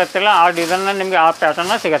ಡಿಸೈನ್ ಇರುತ್ತಲ್ಲ ಆ ಡಿಸೈನ್ ನಿಮ್ಗೆ ಆ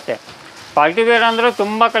ಪ್ಯಾಟರ್ನ್ ಸಿಗುತ್ತೆ. ಪಾರ್ಟಿ ವೇರ್ ಅಂದ್ರೆ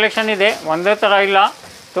ತುಂಬಾ ಕಲೆಕ್ಷನ್ ಇದೆ, ಒಂದೇ ತರ ಇಲ್ಲ,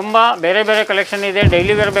 ತುಂಬಾ ಬೇರೆ ಬೇರೆ ಕಲೆಕ್ಷನ್ ಇದೆ.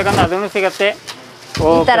 ಡೈಲಿ ವೇರ್ ಬೇಕಂದ್ರೆ ಅದನ್ನು ಸಿಗುತ್ತೆ.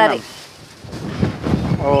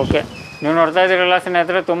 ಓಕೆ, ನೀವು ನೋಡ್ತಾ ಇದ್ದೀರಲ್ಲ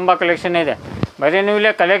ಸ್ನೇಹಿತರೆ, ತುಂಬ ಕಲೆಕ್ಷನ್ ಇದೆ. ಬರೀ ನೀವು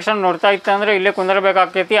ಇಲ್ಲೇ ಕಲೆಕ್ಷನ್ ನೋಡ್ತಾ ಇತ್ತಂದ್ರೆ ಇಲ್ಲೇ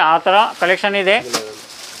ಕುಂದರಬೇಕಾಗ್ತೈತಿ. ಆ ಥರ ಕಲೆಕ್ಷನ್ ಇದೆ.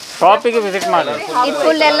 ಶಾಪಿಗೆ ವಿಸಿಟ್ ಮಾಡಿ.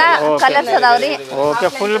 ಓಕೆ,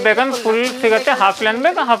 ಫುಲ್ ಬೇಕಂದ್ರೆ ಫುಲ್ ಸಿಗುತ್ತೆ, ಹಾಫ್ ಲೈನ್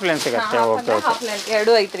ಬೇಕು ಹಾಫ್ ಲೈನ್ ಸಿಗುತ್ತೆ. ಓಕೆ ಓಕೆ,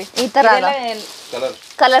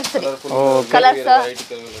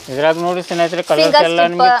 ಇದ್ರಾಗ ನೋಡಿ ಸ್ನೇಹಿತರೆ ಕಲರ್ಸ್ ಎಲ್ಲ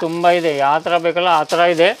ನಿಮಗೆ ತುಂಬ ಇದೆ. ಯಾವ ಥರ ಬೇಕಲ್ಲ ಆ ಥರ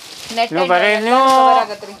ಇದೆ. ನೀವು ಬರೀ ನೀವು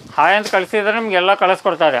ಹಾಯ್ ಅಂತ ಕಳಿಸಿದ್ರೆ ನಿಮ್ಗೆಲ್ಲ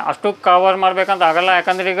ಕಳಿಸ್ಕೊಡ್ತಾರೆ. ಅಷ್ಟು ಕವರ್ ಮಾಡ್ಬೇಕಂತ ಆಗಲ್ಲ,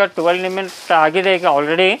 ಯಾಕಂದ್ರೆ ಈಗ 12 ನಿಮಿಷ ಆಗಿದೆ ಈಗ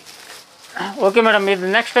ಆಲ್ರೆಡಿ. ಓಕೆ ಮೇಡಮ್, ಇದು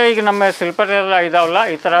ನೆಕ್ಸ್ಟ್ ಈಗ ನಮ್ಮ ಸ್ಲಿಪ್ಪರ್ ಎಲ್ಲ ಇದಾವಲ್ಲ,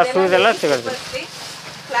 ಈ ಥರ ಶೂಸ್ ಎಲ್ಲ ಸಿಗುತ್ತೆ.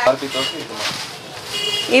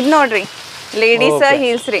 ಇದು ನೋಡ್ರಿ ಲೇಡೀಸ್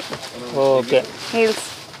ಹೀಲ್ಸ್ ರೀ. Okay, heels.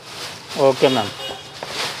 ಓಕೆ ಮ್ಯಾಮ್,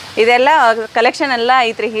 ಇದೆಲ್ಲ ಕಲೆಕ್ಷನ್ ಎಲ್ಲ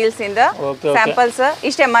ಐತ್ರಿ ಹೀಲ್ಸ್ ಇಂದ. ಸ್ಯಾಂಪಲ್ಸ್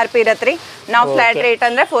ಇಷ್ಟ MRP ಇರತ್ರಿ. ನಾವು ಫ್ಲಾಟ್ ರೇಟ್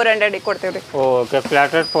ಅಂದ್ರೆ 400 ಕೊಡ್ತೀವಿ ರೀ. ಓಕೆ,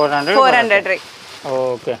 ಫ್ಲಾಟ್ ರೇಟ್ 400 400 ರೀ.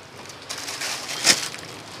 ಓಕೆ,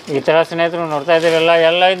 ಈ ಥರ ಸ್ನೇಹಿತರು ನೋಡ್ತಾ ಇದ್ದೀರಲ್ಲ,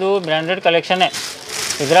 ಎಲ್ಲ ಇದು ಬ್ರ್ಯಾಂಡೆಡ್ ಕಲೆಕ್ಷನ್ನೇ.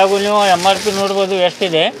 ಇದ್ರಾಗೂ ನೀವು MRP ನೋಡ್ಬೋದು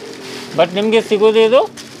ಎಷ್ಟಿದೆ, ಬಟ್ ನಿಮಗೆ ಸಿಗೋದು ಇದು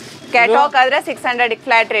ಕ್ಯಾಟಾಕ್ ಆದರೆ 600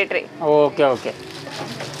 ಫ್ಲಾಟ್ ರೇಟ್ ರೀ. ಓಕೆ ಓಕೆ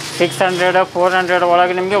 600 400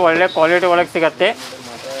 ಒಳಗೆ ನಿಮಗೆ ಒಳ್ಳೆ ಕ್ವಾಲಿಟಿ ಒಳಗೆ ಸಿಗತ್ತೆ.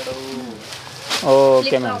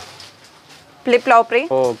 Okay ma'am. ಫ್ಲಿಪ್ ಫ್ಲಾಪ್ ರೀ.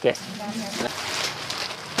 Okay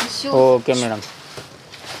okay madam.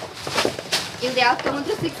 ಇದು ಯಾವ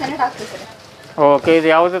ತಗೊಂಡ್ರು 600 ಆಗ್ತದೆ ಸರ್. ಓಕೆ, ಇದು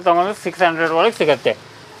ಯಾವುದು ತಗೊಂಡ್ರೆ 600 ಒಳಗೆ ಸಿಗತ್ತೆ.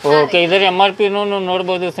 ಓಕೆ, ಇದರ MRP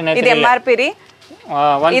ನೋಡ್ಬೋದು ಇದು ಸ್ನೇಹಿತರೆ. MRP ರೀ.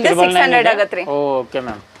 ಇದು 600 ಆಗತ್ರಿ. Okay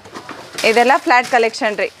ma'am. ಇದೆಲ್ಲ ಫ್ಲಾಟ್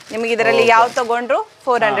ಕಲೆಕ್ಷನ್ ರೀ. ನಿಮಗೆ ಇದರಲ್ಲಿ ಯಾವ ತಗೊಂಡ್ರು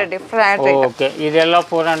 400 ಫ್ಲಾಟ್ ರೇಟ್. ಓಕೆ, ಇದೆಲ್ಲ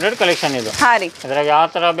 400 ಕಲೆಕ್ಷನ್ ಇದು. ಹಾಂ ರೀ. ಇದ್ರಾಗ ಯಾವ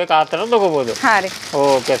ಥರ ಬೇಕು ಆ ಥರ ತಗೋಬೋದು. ಹಾಂ ರೀ.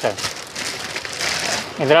 Okay sir.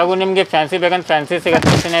 ಇದ್ರಾಗೂ ನಿಮಗೆ ಫ್ಯಾನ್ಸಿ ಬೇಕಂತ ಫ್ಯಾನ್ಸಿ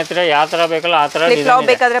ಸಿಗತ್ತೆ ಸ್ನೇಹಿತರೆ, ಯಾವ ಥರ ಬೇಕಲ್ಲ ಆ ಥರ ಫ್ಲಿಪ್ ಫ್ಲಾಪ್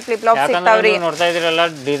ಬೇಕಾದ್ರೆ ಫ್ಲಿಪ್ ಫ್ಲಾಪ್ ಸಿಗ್ತಾವ್ರಿ. ನೋಡ್ತಾ ಇದ್ದೀರಲ್ಲ,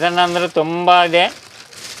 ಡಿಸೈನ್ ಅಂದ್ರೆ ತುಂಬ ಇದೆ.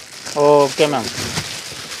 Okay ma'am.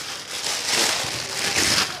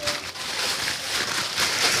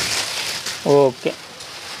 ಓಕೆ,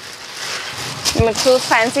 ನಿಮಗೆ ಶೂಸ್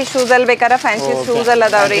ಫ್ಯಾನ್ಸಿ ಶೂಸ್ ಅಲ್ಲಿ ಬೇಕಾದ್ರೆ ಫ್ಯಾನ್ಸಿ ಶೂಸ್ ಅಲ್ಲಿ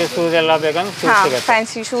ಅದಾವ್ರಿ. ಶೂಸ್ ಎಲ್ಲ ಬೇಕಂದ್ರೆ ಶೂಸ್ ಸಿಗತ್ತೆ.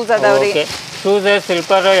 ಫ್ಯಾನ್ಸಿ ಶೂಸ್ ಅದಾವ್ರಿ. ಓಕೆ, ಶೂಸ್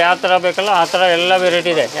ಸ್ಲಿಪ್ಪರ್ ಯಾವ ಥರ ಬೇಕಲ್ಲ ಆ ಥರ ಎಲ್ಲ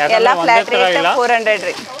ವೆರೈಟಿ ಇದೆ. ಎಲ್ಲ ಯಾಕಂದ್ರೆ ಒಂದೇ ಫ್ಲಾಟ್ ಥರ ರೇಟ್ ಇಲ್ಲ. 400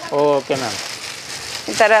 ರೀ. Okay ma'am.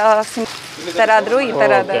 ಈ ಥರ ಆದ್ರೂ ಈ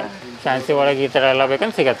ಥರ ಅದ ಫ್ಯಾನ್ಸಿ ಒಳಗೆ ಈ ಥರ ಎಲ್ಲ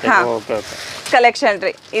ಬೇಕಂತ ಸಿಗತ್ತೆ. ಓಕೆ ಓಕೆ ಕಲೆಕ್ಷನ್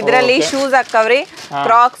ರೀ. ಇದರಲ್ಲಿ ಶೂಸ್ ಹಾಕವ್ರಿ,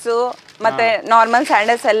 ಕ್ರಾಕ್ಸು ಮತ್ತೆ ನಾರ್ಮಲ್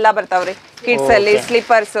ಸ್ಯಾಂಡಲ್ಸ್ ಎಲ್ಲ ಬರ್ತಾವ್ರಿ. ಕಿಡ್ಸ್ ಅಲ್ಲಿ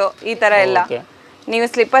ಸ್ಲಿಪ್ಪರ್ಸ್ ಈ ತರ ಎಲ್ಲ. ನೀವು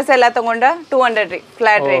ಸ್ಲಿಪ್ಪರ್ಸ್ ಎಲ್ಲ ತಗೊಂಡ್ರ 200 ರೀ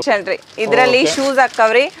ಫ್ಲಾಟ್ ರೇಟ್ ರೀ. ಇದರಲ್ಲಿ ಶೂಸ್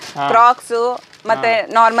ಹಾಕವ್ರಿ, ಕ್ರಾಕ್ಸ್ ಮತ್ತೆ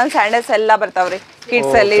ನಾರ್ಮಲ್ ಸ್ಯಾಂಡಲ್ಸ್ ಎಲ್ಲ ಬರ್ತಾವ್ರಿ.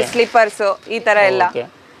 ಕಿಡ್ಸ್ ಅಲ್ಲಿ ಸ್ಲಿಪ್ಪರ್ಸ್ ಈ ತರ ಎಲ್ಲ.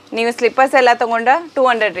 ನೀವು ಸ್ಲಿಪ್ಪರ್ಸ್ ಎಲ್ಲ ತಗೊಂಡ್ರ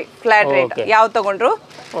 200 ರೀ ಫ್ಲಾಟ್ ರೇಟ್. ಯಾವ ತಗೊಂಡ್ರು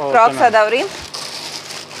ಕ್ರಾಕ್ಸ್ ಅದಾವ್ರಿ.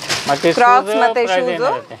 ಕ್ರಾಕ್ಸ್ ಮತ್ತೆ ಶೂಸ್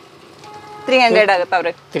 300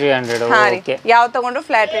 ಆಗತ್ತಾವ್ರಿ. 300. ಓಕೆ, ಯಾವ ತಗೊಂಡ್ರು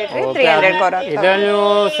ಫ್ಲಾಟ್ ರೇಟ್ ರೀ. 300 ಕೊರ. ಇದನ್ನು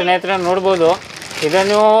ಸ್ನೇಹಿತರೆ ನೋಡ್ಬೋದು.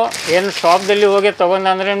 ಇದನ್ನು ಏನು ಶಾಪ್ದಲ್ಲಿ ಹೋಗಿ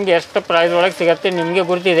ತೊಗೊಂಡ್ರೆ ನಿಮಗೆ ಎಷ್ಟು ಪ್ರೈಸ್ ಒಳಗೆ ಸಿಗುತ್ತೆ ನಿಮಗೆ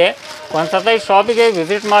ಗುರ್ತಿದೆ. ಒಂದು ಸತ ಈ ಶಾಪಿಗೆ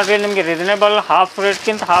ವಿಸಿಟ್ ಮಾಡಿದ್ರೆ ನಿಮಗೆ ರೀಸನೇಬಲ್ ಹಾಫ್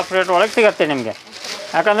ರೇಟ್ಗಿಂತ ಹಾಫ್ ರೇಟ್ ಒಳಗೆ ಸಿಗುತ್ತೆ ನಿಮಗೆ.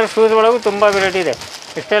 ಯಾಕಂದರೆ ಶೂಸ್ ಒಳಗೂ ತುಂಬ ವೆರೈಟಿ ಇದೆ.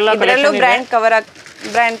 ಇಷ್ಟೆಲ್ಲ ಬ್ರ್ಯಾಂಡ್ ಕವರ್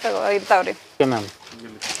ಬ್ರ್ಯಾಂಡ್ ಇರ್ತಾವ್ರಿ. Okay ma'am.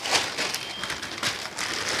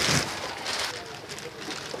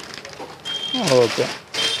 ಓಕೆ,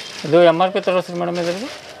 ಇದು MRP ತೋರಿಸ್ರಿ ಮೇಡಮ್ ಇದ್ರದ್ದು.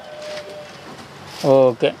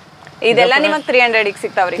 ಓಕೆ, ಇದೆಲ್ಲ ನಿಮಗೆ 300 ಗೆ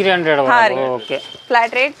ಸಿಗ್ತಾವ್ರಿ. 300. ಓಕೆ,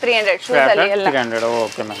 ಫ್ಲಾಟ್ ರೇಟ್ 300 ಶೂಸ್ ಅಲ್ಲಿ ಎಲ್ಲ 300.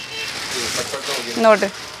 Okay ma'am. ನೋಡ್ರಿ.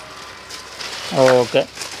 ಓಕೆ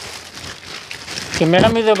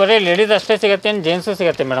ಮೇಡಮ್, ಇದು ಬರೀ ಲೇಡೀಸ್ ಅಷ್ಟೇ ಸಿಗತ್ತೆ, ಜೆಂಟ್ಸು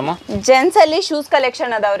ಸಿಗತ್ತೆ ಮೇಡಮ್? ಜೆಂಟ್ಸ್ ಅಲ್ಲಿ ಶೂಸ್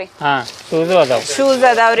ಕಲೆಕ್ಷನ್ ಅದಾವ್ರಿ. ಹಾಂ, ಶೂಸು ಅದಾವ. ಶೂಸ್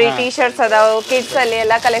ಅದಾವ್ರಿ, ಟೀ ಶರ್ಟ್ಸ್ ಅದಾವ, ಕಿಡ್ಸ್ ಅಲ್ಲಿ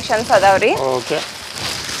ಎಲ್ಲ ಕಲೆಕ್ಷನ್ಸ್ ಅದಾವ್ರಿ. ಓಕೆ,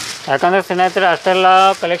 ಯಾಕಂದ್ರೆ ಸ್ನೇಹಿತರೆ ಅಷ್ಟೆಲ್ಲ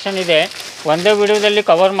ಕಲೆಕ್ಷನ್ ಇದೆ, ಒಂದೇ ವಿಡಿಯೋದಲ್ಲಿ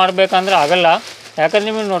ಕವರ್ ಮಾಡಬೇಕಂದ್ರೆ ಆಗಲ್ಲ. ಯಾಕಂದ್ರೆ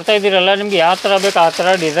ನಿಮಗೆ ನೋಡ್ತಾ ಇದ್ದೀರಲ್ಲ, ನಿಮ್ಗೆ ಯಾವ ಥರ ಬೇಕು ಆ ಥರ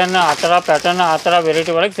ಡಿಸೈನ್, ಆ ಥರ ಪ್ಯಾಟರ್ನ್, ಆ ಥರ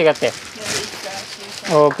ವೆರೈಟಿ ಒಳಗೆ ಸಿಗತ್ತೆ.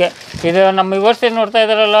 ಓಕೆ, ಇದು ನಮ್ಮ ವ್ಯೂವರ್ಸ್ ಏನು ನೋಡ್ತಾ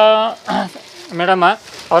ಇದ್ದಾರಲ್ಲ ಮೇಡಮ್,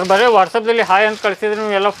 ಅವ್ರು ಬರೀ ವಾಟ್ಸಪ್ದಲ್ಲಿ ಹಾಯ್ ಅಂತ ಕಳಿಸಿದ್ರೆ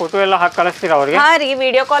ನೀವು ಎಲ್ಲ ಫೋಟೋ ಎಲ್ಲ ಹಾಕಿ ಕಳಿಸ್ತೀರಾ ಅವ್ರಿಗೆ? ಹಾಂ ರೀ,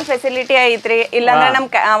 ವಿಡಿಯೋ ಕಾಲ್ ಫೆಸಿಲಿಟಿ ಐತ್ರಿ. ಇಲ್ಲಾಂದ್ರೆ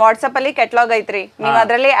ನಮ್ಮ ವಾಟ್ಸಪ್ ಅಲ್ಲಿ ಕೆಟ್ಲಾಗ್ ಐತ್ರಿ, ನೀವು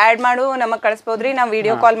ಅದರಲ್ಲಿ ಆ್ಯಡ್ ಮಾಡು ನಮಗೆ ಕಳಿಸ್ಬೋದ್ರಿ. ನಾವು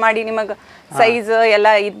ವಿಡಿಯೋ ಕಾಲ್ ಮಾಡಿ ನಿಮಗೆ ಸೈಜ್ ಎಲ್ಲ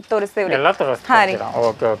ಇದು ತೋರಿಸ್ತೀವಿ. ಎಲ್ಲ ತೋರಿಸ್ತೀರಾ?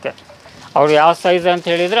 Okay okay. ಅವ್ರು ಯಾವ ಸೈಜ್ ಅಂತ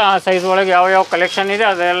ಹೇಳಿದ್ರೆ ಆ ಸೈಜ್ ಒಳಗೆ ಯಾವ ಯಾವ ಕಲೆಕ್ಷನ್ ಇದೆ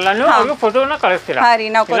ಅದೆಲ್ಲನೂ ಅವ್ರಿಗೆ ಫೋಟೋನ ಕಳಿಸ್ತೀರಾ? ಹಾಂ ರೀ,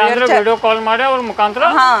 ನಾವು ವಿಡಿಯೋ ಕಾಲ್ ಮಾಡಿ ಅವ್ರ ಮುಖಾಂತರ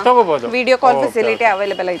ತಗೋಬಹುದು. ವಿಡಿಯೋ ಕಾಲ್ ಫೆಸಿಲಿಟಿ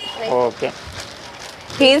ಅವೈಲೇಬಲ್ ಐತಿ. ಓಕೆ,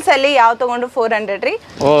 ಹೀಲ್ಸ್ ಅಲ್ಲಿ ಯಾವ ತಗೊಂಡು 400 ರೀ.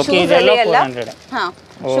 ಶೂಸ್ ಅಲ್ಲಿ ಎಲ್ಲ ಹಾಂ,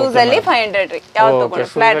 ಶೂಸ್ ಅಲ್ಲಿ 500 ರೀ. ಯಾವ ತಗೊಂಡು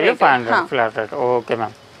flat rate 500 flat rate. Okay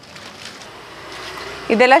ma'am.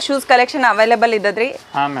 ಇದೆಲ್ಲ ಶೂಸ್ ಕಲೆಕ್ಷನ್ ಅವೈಲೇಬಲ್ ಇದ್ದದ್ರಿ.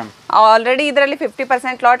 ಹಾಂ ಮ್ಯಾಮ್. ಆಲ್ರೆಡಿ ಇದರಲ್ಲಿ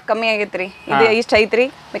 50% ಲಾಟ್ ಕಮ್ಮಿ ಆಗೈತ್ರಿ. ಇದು ಇಷ್ಟ ಐತ್ರಿ,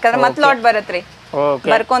 ಬೇಕಾದ್ರೆ ಮತ್ತೆ ಲಾಟ್ ಬರತ್ರಿ.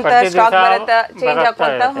 ಬರ್ಕೊಂತ ಸ್ಟಾಕ್ ಬರತ್ತ, ಚೇಂಜ್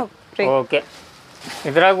ಹಾಕೊಂತ ಹೋಗ್ರಿ. ಓಕೆ,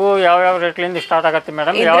 ಇದ್ರಾಗೂ ಯಾವ ಯಾವ ರೇಟ್ಲಿಂದ ಸ್ಟಾರ್ಟ್ ಆಗತ್ತೆ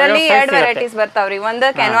ಮೇಡಮ್? ಇದರಲ್ಲಿ 2 ವೆರೈಟೀಸ್ ಬರ್ತಾವ್ರಿ. ಒಂದು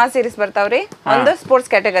ಕ್ಯಾನ್ವಾಸ್ ಸೀರೀಸ್ ಬರ್ತಾವ್ರಿ, ಒಂದು ಸ್ಪೋರ್ಟ್ಸ್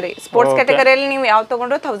ಕ್ಯಾಟಗರಿ. ಸ್ಪೋರ್ಟ್ಸ್ ಕ್ಯಾಟಗರಿಯಲ್ಲಿ ನೀವು ಯಾವ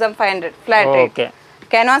ತಗೊಂಡ್ರು 1500 ಫ್ಲಾಟ್ ರೇಟ್.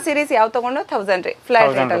 ಕ್ಯಾನ್ವಾಸ್ ಸೀರೀಸ್ ಯಾವ ತಗೊಂಡ್ರು 1000 ರೀ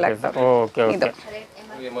ಫ್ಲಾಟ್ ರೇಟ್ ಅಲ್ಲಿ ಆಗ್ತಾವೆ. Okay okay.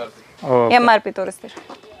 MRP ತೋರಿಸ್ತೀರಿ.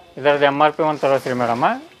 ಇದರದ್ದು MRP ಒಂದು ತೋರಿಸ್ರಿ ಮೇಡಮ್,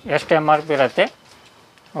 ಎಷ್ಟು MRP ಇರುತ್ತೆ?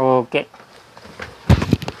 ಓಕೆ,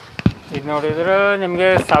 ಇದು ನೋಡಿದ್ರೆ ನಿಮಗೆ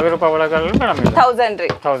 1000 ರೂಪಾಯಿ ಒಳಗಲ್ಲ ಮೇಡಮ್? 1000 ರೀ.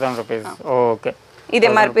 1000 ರುಪೀಸ್. ಓಕೆ, ಇದು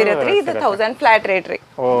MRP ಇರುತ್ತೆ. ಇದು 1000 ಫ್ಲಾಟ್ ರೇಟ್ ರೀ.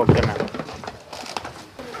 Okay ma'am.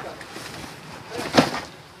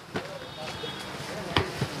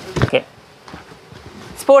 Okay,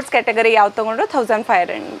 sports category ಯಾವ ತಗೊಂಡ್ರು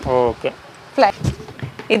 1500. ಓಕೆ, ಫ್ಲಾಟ್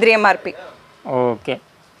ಇದ್ರಿ MRP. ಓಕೆ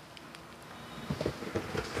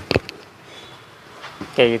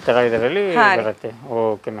ಓಕೆ, ಈ ಥರ ಇದರಲ್ಲಿ ಬರುತ್ತೆ.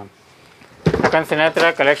 Okay ma'am. ಯಾಕಂದ್ರೆ ಸ್ನೇಹಿತರ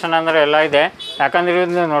ಕಲೆಕ್ಷನ್ ಅಂದರೆ ಎಲ್ಲ ಇದೆ. ಯಾಕಂದ್ರೆ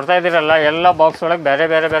ಇದು ನೋಡ್ತಾ ಇದ್ದೀರಲ್ಲ, ಎಲ್ಲ ಬಾಕ್ಸ್ ಒಳಗೆ ಬೇರೆ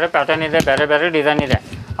ಬೇರೆ ಬೇರೆ ಪ್ಯಾಟರ್ನ್ ಇದೆ, ಬೇರೆ ಬೇರೆ ಡಿಸೈನ್ ಇದೆ.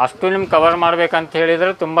 ಅಷ್ಟು ನಿಮ್ಗೆ ಕವರ್ ಮಾಡಬೇಕಂತ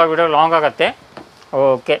ಹೇಳಿದರೆ ತುಂಬ ವಿಡಿಯೋ ಲಾಂಗ್ ಆಗುತ್ತೆ.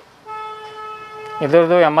 ಓಕೆ,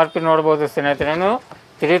 ಇದ್ರದ್ದು MRP ನೋಡ್ಬೋದು ಸ್ನೇಹಿತರೇನು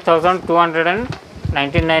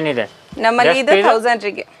 3299 ಇದೆ. ನಮ್ಮಲ್ಲಿ ಇದು 1000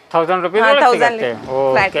 ರಿಗೆ 1000 ರೂಪಾಯಿ ಸಿಗುತ್ತೆ.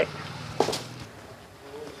 ಓಕೆ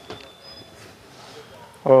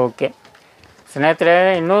ಓಕೆ ಸ್ನೇಹಿತರೆ,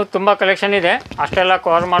 ಇನ್ನೂ ತುಂಬ ಕಲೆಕ್ಷನ್ ಇದೆ, ಅಷ್ಟೆಲ್ಲ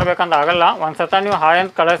ಕವರ್ ಮಾಡ್ಬೇಕಂತ ಆಗಲ್ಲ. ಒಂದು ಸತ ನೀವು ಹಾಯ್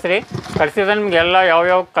ಅಂತ ಕಳಿಸ್ರಿ, ಕಳಿಸಿದ್ರೆ ನಿಮ್ಗೆ ಎಲ್ಲ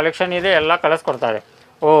ಯಾವ್ಯಾವ ಕಲೆಕ್ಷನ್ ಇದೆ ಎಲ್ಲ ಕಳಿಸ್ಕೊಡ್ತಾರೆ.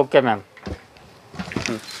 Okay ma'am.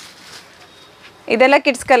 ಇದೆಲ್ಲ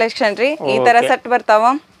ಕಿಡ್ಸ್ ಕಲೆಕ್ಷನ್ ರೀ. ಈ ತರ ಸೆಟ್ ಬರ್ತಾವ.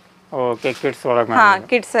 ಓಕೆ ಕಿಡ್ಸ್ ಒಳಗೆ. ಹಾ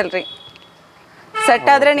ಕಿಡ್ಸ್ ಅಲ್ರಿ. ಸೆಟ್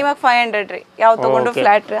ಆದ್ರೆ ನಿಮಗೆ 500 ರೀ. ಯಾವ ತಗೊಂಡು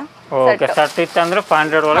ಫ್ಲಾಟ್ ಓಕೆ ಸೆಟ್ ಇತ್ತಂದ್ರೆ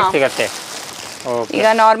 500 ಒಳಗೆ ಸಿಗುತ್ತೆ. ಓಕೆ ಈಗ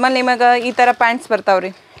ನಾರ್ಮಲ್ ನಿಮಗೆ ಈ ತರ ಪ್ಯಾಂಟ್ಸ್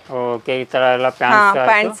ಬರ್ತಾವ್ರಿ. ಓಕೆ ಈ ತರ ಎಲ್ಲ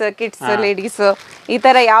ಪ್ಯಾಂಟ್ಸ್ ಕಿಡ್ಸ್ ಲೇಡೀಸ್ ಈ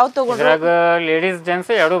ತರ ಯಾವ ತಗೊಂಡ್ರೆ ಲೇಡೀಸ್ ಜೆಂಟ್ಸ್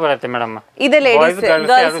ಎರಡು ಬರುತ್ತೆ ಮೇಡಮ್. ಇದು ಲೇಡೀಸ್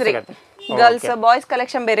ಗರ್ಲ್ಸ್ ರೀ. ಗರ್ಲ್ಸ್ ಬಾಯ್ಸ್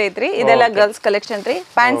ಕಲೆಕ್ಷನ್ ಬೇರೆ ಐತ್ರಿ. ಇದೆಲ್ಲ ಗರ್ಲ್ಸ್ ಕಲೆಕ್ಷನ್ ರೀ.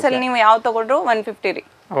 ಪ್ಯಾಂಟ್ಸ್ ಅಲ್ಲಿ ನೀವು ಯಾವ ತಗೊಂಡ್ರು 150 ರೀ.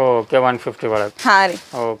 ಓಕೆ 150 ಒಳಗೆ. ಹಾ ರೀ.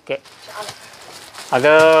 ಓಕೆ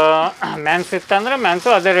ಅದು ಮ್ಯಾನ್ಸ್ ಇತ್ತಂದ್ರೆ ಮ್ಯಾನ್ಸು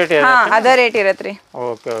ಅದೇ ರೇಟ್ ಇರುತ್ತೆ. ಹಾ ಅದೇ rate ಇರತ್ರಿ.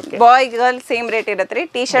 Okay okay boy girl same rate ಇರತ್ರಿ.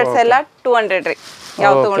 T shirts ಎಲ್ಲ 200 ರೀ.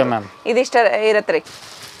 ಯಾವ ತಗೊಂಡ್ರು ಇದಿಷ್ಟ ಇರತ್ರಿ.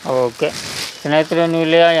 ಓಕೆ ಸ್ನೇಹಿತರೆ, ನೀವು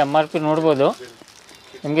ಇಲ್ಲಿ MRP ನೋಡ್ಬೋದು.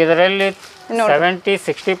 ನಿಮಗೆ ಇದರಲ್ಲಿ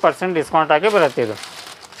 70-60% ಡಿಸ್ಕೌಂಟ್ ಆಗಿ ಬರುತ್ತೆ. ಇದು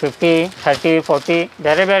 50, 30, 40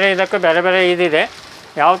 ಬೇರೆ ಬೇರೆ ಇದಕ್ಕೆ ಬೇರೆ ಬೇರೆ ಇದಿದೆ.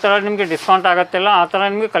 ಯಾವ ಥರ ನಿಮಗೆ ಡಿಸ್ಕೌಂಟ್ ಆಗುತ್ತಿಲ್ಲ ಆ ಥರ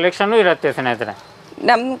ನಿಮಗೆ ಕಲೆಕ್ಷನ್ನು ಇರುತ್ತೆ ಸ್ನೇಹಿತರೆ.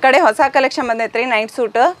 ನಮ್ಮ ಕಡೆ ಹೊಸ ಕಲೆಕ್ಷನ್ ಬಂದೈತ್ರಿ. ನೈಟ್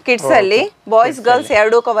ಸೂಟ್ ಕಿಡ್ಸ್ ಅಲ್ಲಿ ಬಾಯ್ಸ್ ಗರ್ಲ್ಸ್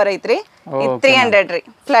ಎರಡೂ ಕವರ್ ಐತ್ರಿ. 300 ರೀ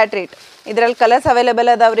ಫ್ಲಾಟ್ ರೇಟ್. ಇದ್ರಲ್ಲಿ ಕಲರ್ಸ್ ಅವೈಲೇಬಲ್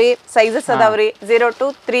ಅದಾವ್ರಿ, ಸೈಜಸ್ ಅದಾವ್ರಿ. 0 to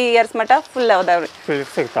 3 years ಮಟ ಫುಲ್ ಅದಾವ್ರಿ.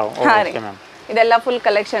 ಹಾ ರೀ. ಇದೆಲ್ಲ ಫುಲ್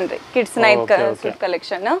ಕಲೆಕ್ಷನ್ ರೀ. Kids night suit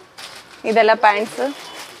collection. ಇದೆಲ್ಲ ಪ್ಯಾಂಟ್ಸ್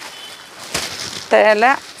ಎಲ್ಲ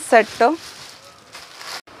ಸೆಟ್ಟು.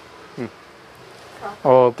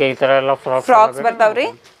 ಓಕೆ ಈ ಥರ ಎಲ್ಲ ಫ್ರಾಕ್ಸ್ ಬರ್ತಾವ್ರಿ.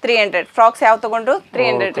 300 ಫ್ರಾಕ್ಸ್ ಯಾವ ತಗೊಂಡ್ರು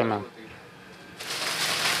 300 ರೀ.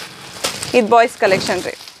 ಇದು ಬಾಯ್ಸ್ ಕಲೆಕ್ಷನ್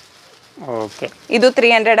ರೀ. ಓಕೆ ಇದು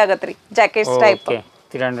 300 ಆಗತ್ರಿ. ಜಾಕೆಟ್ಸ್ ಟೈಪ್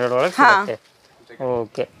 300 ಒಳಗೆ ಸಿಗುತ್ತೆ.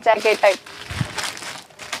 Okay jacket type.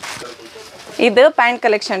 ಇದು ಪ್ಯಾಂಟ್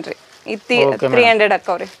ಕಲೆಕ್ಷನ್ ರೀ. ಇದು 300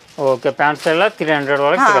 ಹಾಕವ್ರಿ. ಓಕೆ ಪ್ಯಾಂಟ್ಸ್ ಎಲ್ಲ 300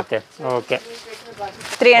 ಒಳಗೆ ಸಿಗುತ್ತೆ. ಓಕೆ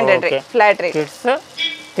 300 ರೀ ಫ್ಲಾಟ್ ರೇಟ್. ಕಿಡ್ಸ್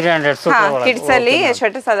 300 ಸೂಪರ್ ಒಳಗೆ. ಕಿಡ್ಸ್ ಅಲ್ಲಿ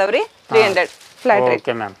ಶರ್ಟ್ಸ್ ಅದಾವ್ರಿ 300 flat rate.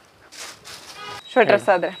 Okay ma'am. Shirts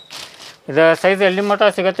ಆದ್ರೆ ಇದು ಸೈಜ್ ಎಲ್ಲಿ ಮಟ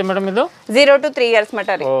ಸಿಗುತ್ತೆ ಮೇಡಮ್? ಇದು 0 to 3 years ಮಟ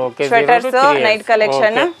ರೀ. ಸ್ವೆಟರ್ಸ್ ನೈಟ್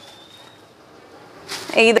ಕಲೆಕ್ಷನ್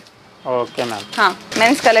ಇದು. Okay ma'am. ಹಾ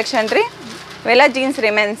ಮೆನ್ಸ್ ಕಲೆಕ್ಷನ್ ರೀ. ಇವೆಲ್ಲ ಜೀನ್ಸ್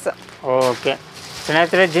ರೀ ಮೆನ್ಸ್. ಓಕೆ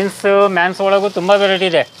ಸ್ನೇಹಿತರೆ, ಜೀನ್ಸ್ ಮ್ಯಾನ್ಸ್ ಒಳಗೂ ತುಂಬ ವೆರೈಟಿ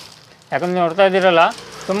ಇದೆ. ಯಾಕಂದ್ರೆ ನೋಡ್ತಾ ಇದ್ದೀರಲ್ಲ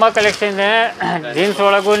ತುಂಬ ಕಲೆಕ್ಷನ್ ಇದೆ. ಜೀನ್ಸ್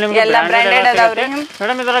ಒಳಗೂ ನಿಮಗೆ ಎಲ್ಲ ಬ್ರ್ಯಾಂಡೆಡ್ ಅದಾವ್ರಿ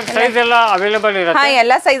ಮೇಡಮ್. ಇದರ ಸೈಜ್ ಎಲ್ಲ ಅವೈಲೇಬಲ್ ಇರುತ್ತೆ. ಹಾ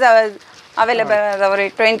ಎಲ್ಲ ಸೈಜ್ ಅವೈಲೇಬಲ್ ಅದಾವ್ರಿ.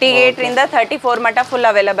 28 ರಿಂದ 34 ಮಟ ಫುಲ್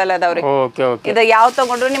ಅವೈಲೇಬಲ್ ಅದಾವ್ರಿ. ಓಕೆ ಓಕೆ ಇದು ಯಾವ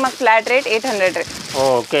ತಗೊಂಡ್ರು ನಿಮಗೆ ಫ್ಲಾಟ್ ರೇಟ್ 800 ರೀ.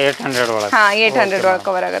 ಓಕೆ 800 ಒಳಗೆ. ಹಾ 800 ಒಳಗೆ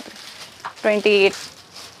ಕವರ್ ಆಗತ್ತೆ. 28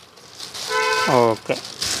 ಓಕೆ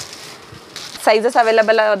ಸೈಜಸ್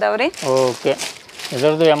ಅವೈಲೇಬಲ್ ಅದಾವ್ರಿ. ಓಕೆ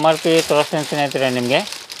ಇದರದ್ದು MRP ತೋರಿಸ್ತೀನಿ ಸ್ನೇಹಿತರೆ ನಿಮಗೆ.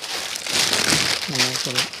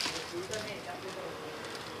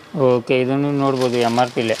 ಓಕೆ ಇದನ್ನು ನೋಡ್ಬೋದು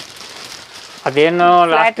MRPಲೇ. ಅದೇನು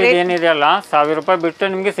ಲಾಸ್ಟ್ ಏನಿದೆಯಲ್ಲ 1000 ರೂಪಾಯಿ ಬಿಟ್ಟು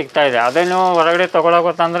ನಿಮಗೆ ಸಿಗ್ತಾ ಇದೆ. ಅದೇ ನೀವು ಹೊರಗಡೆ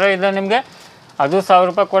ತೊಗೊಳಕಂದ್ರೆ ಇದು ನಿಮಗೆ ಅದು 1000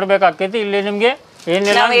 ರೂಪಾಯಿ ಕೊಡಬೇಕಾಗ್ತೈತಿ. ಇಲ್ಲಿ ನಿಮಗೆ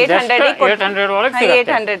ಏನಿಲ್ಲ 800 ಒಳಗೆ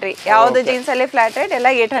ಸಿಗುತ್ತೆ. 800 ರೀ. ಯಾವ್ದು ಜೀನ್ಸ್ ಅಲ್ಲಿ ಫ್ಲಾಟ್ ರೇಟ್ ಎಲ್ಲ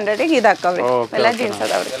 800 ಗೆ ಇದು ಹಾಕವ್ರಿ. ಎಲ್ಲ ಜೀನ್ಸ್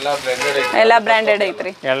ಅದಾವ್ರಿ. ಎಲ್ಲ ಬ್ರ್ಯಾಂಡೆಡ್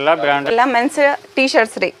ಐತ್ರಿ. ಎಲ್ಲ ಬ್ರ್ಯಾಂಡೆಡ್. ಎಲ್ಲ ಮೆನ್ಸ್ ಟಿ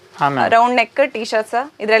ಶರ್ಟ್ಸ್ ರೀ. Round neck T shirts.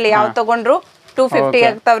 ಇದರಲ್ಲಿ ಯಾವ ತಗೊಂಡ್ರು 250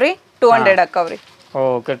 ಆಗ್ತಾವ್ರಿ. 200 ಹಾಕವ್ರಿ.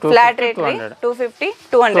 ಓಕೆ ಫ್ಲಾಟ್ ರೇಟ್ ರೀ. 250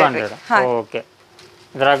 200 ರೀ. ಹಾ ಓಕೆ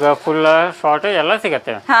ಇದ್ರಾಗ ಫುಲ್ ಶಾರ್ಟ್ ಎಲ್ಲ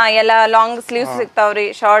ಸಿಗುತ್ತೆ. ಹಾ ಎಲ್ಲ long sleeves ಸಿಗ್ತಾವ್ರಿ.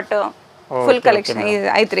 Short full collection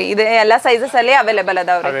ಐತ್ರಿ. ಇದು ಎಲ್ಲ ಸೈಜಸ್ ಅಲ್ಲಿ ಅವೈಲೇಬಲ್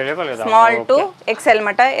ಅದಾವ್ರಿ. ಸ್ಮಾಲ್ ಟು XL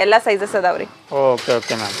ಮಟ ಎಲ್ಲ ಸೈಜಸ್ ಅದಾವ್ರಿ. Okay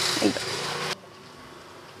okay ma'am.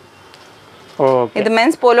 ಓಕೆ ಇದು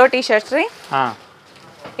ಮೆನ್ಸ್ ಪೋಲೋ ಟಿ ಶರ್ಟ್ಸ್ ರೀ. ಹಾ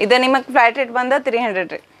ಇದು ನಿಮಗೆ ಫ್ಲಾಟ್ ರೇಟ್ ಬಂದ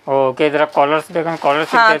 300 ರೀ. ಓಕೆ ಇದರ ಕಾಲರ್ಸ್ ಬೇಕಂದ್ರೆ ಕಾಲರ್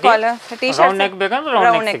ಸಿಗ್ತೈತಿ. ರೌಂಡ್ ನೆಕ್ ಬೇಕಂದ್ರೆ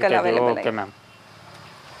ರೌಂಡ್ ನೆಕ್ ಸಿಗ್ತೈತಿ. Okay ma'am.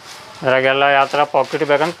 ಅದ್ರಾಗೆಲ್ಲ ಯಾವ ಥರ ಪಾಕೆಟ್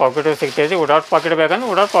ಬೇಕಂದ್ರೆ ಪಾಕೆಟು ಸಿಗ್ತೈತಿ. ವಿಡೌಟ್ ಪಾಕೆಟ್ ಬೇಕಂದ್ರೆ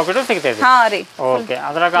ವಿಡೌಟ್ ಪಾಕೆಟು ಸಿಗ್ತೈತಿ. ಹಾ ರೀ. ಓಕೆ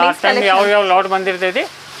ಅದ್ರಾಗ ಆ ಟೈಮ್ ಯಾವ ಲಾಟ್ ಬಂದಿರ್ತೈತಿ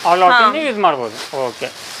ಆ ಲಾಟ್ ನೀವು ಯೂಸ್ ಮಾಡ್ಬೋದು. ಓಕೆ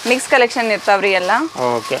ಮಿಕ್ಸ್ ಕಲೆಕ್ಷನ್ ಇರ್ತಾವ್ರಿ ಎಲ್ಲ.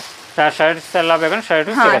 ಓಕೆ ಶರ್ಟ್ಸ್ ಎಲ್ಲ ಬೇಕಂದ್ರೆ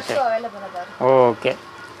ಶರ್ಟು ಸಿಗುತ್ತೆ. ಓಕೆ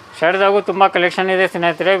ಶರ್ಟ್ದಾಗೂ ತುಂಬ ಕಲೆಕ್ಷನ್ ಇದೆ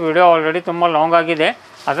ಸ್ನೇಹಿತರೆ. ವಿಡಿಯೋ ಆಲ್ರೆಡಿ ತುಂಬ ಲಾಂಗ್ ಆಗಿದೆ,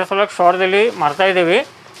 ಅದ್ರ ಸಲುವಾಗಿ ಶಾರ್ಟ್ದಲ್ಲಿ ಮಾಡ್ತಾ ಇದ್ದೀವಿ.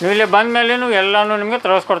 ನೀವು ಇಲ್ಲಿ ಬಂದ ಮೇಲೆ ಎಲ್ಲನೂ ನಿಮಗೆ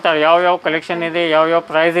ತೋರಿಸ್ಕೊಡ್ತಾರೆ. ಯಾವ ಕಲೆಕ್ಷನ್ ಇದೆ, ಯಾವ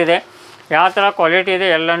ಪ್ರೈಸ್ ಇದೆ, ಯಾವ ಥರ ಕ್ವಾಲಿಟಿ ಇದೆ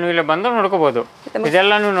ಎಲ್ಲನೂ ಇಲ್ಲಿ ಬಂದು ನೋಡ್ಕೋಬೋದು.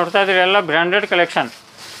 ಇದೆಲ್ಲ ನೀವು ನೋಡ್ತಾ ಇದ್ದೀರಿ ಎಲ್ಲ ಬ್ರ್ಯಾಂಡೆಡ್ ಕಲೆಕ್ಷನ್.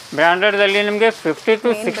 ಬ್ರ್ಯಾಂಡೆಡ್ದಲ್ಲಿ ನಿಮಗೆ 50 to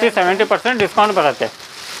 60-70% ಡಿಸ್ಕೌಂಟ್ ಬರುತ್ತೆ.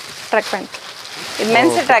 ಟ್ರ್ಯಾಕ್ ಪ್ಯಾಂಟ್ ಇದು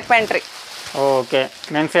ಮೆನ್ಸ್ ಟ್ರ್ಯಾಕ್ ಪ್ಯಾಂಟ್ ರೀ. ಓಕೆ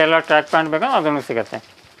ಮೆನ್ಸ್ ಎಲ್ಲ ಟ್ರ್ಯಾಕ್ ಪ್ಯಾಂಟ್ ಬೇಕಂದ್ರೆ ಅದನ್ನು ಸಿಗುತ್ತೆ.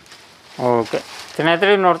 ಓಕೆ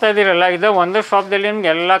ಸ್ನೇಹಿತರೆ ನೋಡ್ತಾ ಇದ್ದೀರಲ್ಲ, ಇದು ಒಂದು ಶಾಪ್ದಲ್ಲಿ ನಿಮ್ಗೆ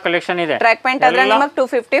ಎಲ್ಲ ಕಲೆಕ್ಷನ್ ಇದೆ. ಟ್ರ್ಯಾಕ್ ಪ್ಯಾಂಟ್ ಆದ್ರೆ ನಿಮಗೆ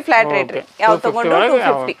 250 ಫ್ಲಾಟ್ ರೇಟ್ ರೀ. ಯಾವ ತಗೊಂಡ್ರು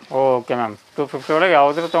 250. ಓಕೆ ಮ್ಯಾಮ್ 250 ಒಳಗೆ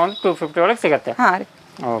ಯಾವ್ದು ತಗೊಂಡು 250 ಒಳಗೆ ಸಿಗುತ್ತೆ. ಹಾ ರೀ.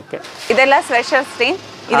 ಓಕೆ ಇದೆಲ್ಲ ಸ್ವೆಟರ್ಸ್ ರೀ,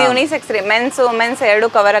 ಇದು ಯುನಿಸೆಕ್ಸ್ ರೀ, ಮೆನ್ಸ್ ಎರಡು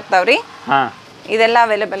ಕವರ್ ಆಗ್ತಾವ್ರಿ. ಹಾಂ ಇದೆಲ್ಲ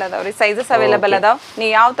ಅವೈಲೇಬಲ್ ಅದಾವ್ರಿ, ಸೈಜಸ್ ಅವೈಲೇಬಲ್ ಅದಾವ್.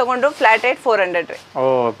 ನೀವು ಯಾವ ತಗೊಂಡ್ರು ಫ್ಲಾಟ್ ರೇಟ್ 400 ರೀ.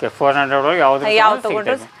 ಓಕೆ 400 ಒಳಗೆ ಯಾವ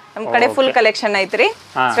ತಗೊಂಡ್ರು ನಮ್ಮ ಕಡೆ ಫುಲ್ ಕಲೆಕ್ಷನ್ ಐತ್ರಿ.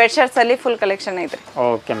 ಸ್ವೆಟ್ ಶರ್ಟ್ಸ್ ಅಲ್ಲಿ ಫುಲ್ ಕಲೆಕ್ಷನ್ ಐತ್ರಿ.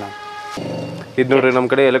 Okay ma'am. ಇದು ನೋಡ್ರಿ ನಮ್ಮ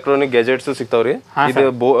ಕಡೆ ಎಲೆಕ್ಟ್ರಾನಿಕ್ ಗ್ಯಾಜೆಟ್ಸ್ ಸಿಗ್ತಾವ್ರಿ.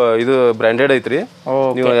 ಇದು ಬ್ರ್ಯಾಂಡೆಡ್ ಐತ್ರಿ.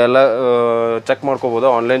 ನೀವು ಎಲ್ಲ ಚೆಕ್ ಮಾಡ್ಕೋಬಹುದು,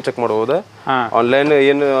 ಆನ್ಲೈನ್ ಚೆಕ್ ಮಾಡಬಹುದು. ಆನ್ಲೈನ್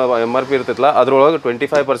ಏನು MRP ಇರ್ತೈತಲ್ಲ ಅದ್ರೊಳಗೆ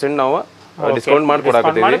 25% ನಾವು ಡಿಸ್ಕೌಂಟ್ ಮಾಡಿ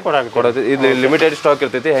ಕೊಡಾಕತ್ತೀವಿ. ಇದು ಲಿಮಿಟೆಡ್ ಸ್ಟಾಕ್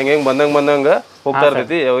ಇರ್ತೈತಿ, ಹೆಂಗೆ ಬಂದಂಗ ಹೋಗ್ತಾ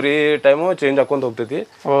ಇರ್ತೈತಿ. Every time change ಹಾಕೊಂತ ಹೋಗ್ತೈತಿ.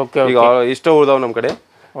 ಈಗ ಇಷ್ಟ ಉಳ್ದಾವ್ ನಮ್ಮ ಕಡೆ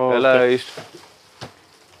ಎಲ್ಲ ಇಷ್ಟ,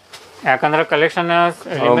 ಯಾಕಂದ್ರೆ ಕಲೆಕ್ಷನ್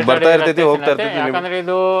ಬರ್ತಾ ಇರ್ತೈತಿ ಹೋಗ್ತಾ ಇರ್ತೈತಿ. ಯಾಕಂದ್ರೆ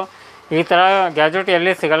ಇದು ಈ ಥರ ಗ್ಯಾಜೆಟ್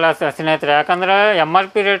ಎಲ್ಲಿ ಸಿಗಲ್ಲ ಸ್ನೇಹಿತರೆ. ಯಾಕಂದ್ರೆ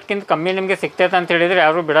MRP ರೇಟ್ಗಿಂತ ಕಮ್ಮಿ ನಿಮಗೆ ಸಿಗ್ತೈತೆ ಅಂತ ಹೇಳಿದ್ರೆ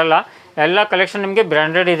ಯಾರು ಬಿಡಲ್ಲ. ಎಲ್ಲ ಕಲೆಕ್ಷನ್ ನಿಮಗೆ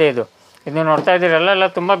ಬ್ರ್ಯಾಂಡೆಡ್ ಇದೆ. ಇದು ನೋಡ್ತಾ ಇದ್ದೀರಿ ಎಲ್ಲ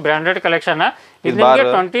ತುಂಬ ಬ್ರ್ಯಾಂಡೆಡ್ ಕಲೆಕ್ಷನ್. ಇದು ನಿಮಗೆ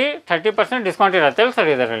 20-30% ಡಿಸ್ಕೌಂಟ್ ಇರುತ್ತೆ ಸರ್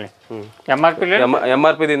ಇದರಲ್ಲಿ.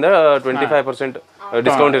 MRP ದಿಂದ 25%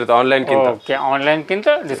 ಡಿಸ್ಕೌಂಟ್ ಇರುತ್ತೆ ಆನ್ಲೈನ್ಕಿಂತ. ಓಕೆ, ಆನ್ಲೈನ್ಕಿಂತ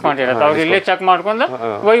ಡಿಸ್ಕೌಂಟ್ ಇರುತ್ತೆ. ಅವ್ರು ಇಲ್ಲೇ ಚೆಕ್ ಮಾಡ್ಕೊಂಡು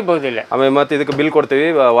ಒಯ್ಬೋದು ಇಲ್ಲೇ. ಆಮೇಲೆ ಮತ್ತೆ ಇದಕ್ಕೆ ಬಿಲ್ ಕೊಡ್ತೀವಿ,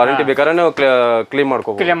 ವಾರಂಟಿ ಬೇಕಾದ್ರೆ ನಾವು ಕ್ಲೇಮ್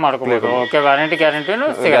ಮಾಡ್ಕೋಬಹುದು. ಓಕೆ, ವಾರಂಟಿ ಗ್ಯಾರಂಟಿನೂ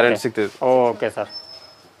ಸಿಗ್ತದೆ. ಓಕೆ ಸರ್,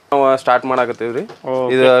 ನಾವು ಸ್ಟಾರ್ಟ್ ಮಾಡಾಕತ್ತೀವಿ ರೀ.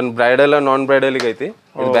 ಇದು ಬ್ರೈಡಲ್ ನಾನ್ ಬ್ರೈಡಲ್ಗೆ ಐತಿ.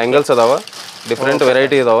 ಇದು ಬ್ಯಾಂಗಲ್ಸ್ ಅದಾವ, ಡಿಫ್ರೆಂಟ್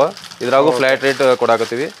ವೆರೈಟಿ ಅದಾವ. ಇದ್ರಾಗೂ ಫ್ಲಾಟ್ ರೇಟ್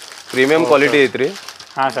ಕೊಡಾಕತ್ತೀವಿ. ಪ್ರೀಮಿಯಂ ಕ್ವಾಲಿಟಿ ಐತ್ರಿ.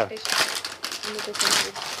 ಹಾಂ ಸರ್,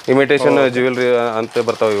 ಇಮಿಟೇಷನ್ ಜ್ಯುವೆಲ್ರಿ ಅಂತ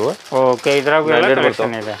ಬರ್ತಾವ ಇವು. ಓಕೆ, ಇದ್ರಾಗೂ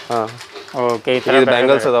ಕಲೆಕ್ಷನ್ ಇದೆ. ಹಾಂ, ಓಕೆ. ಈ ಥರ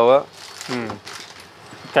ಬ್ಯಾಂಗಲ್ಸ್ ಅದಾವ.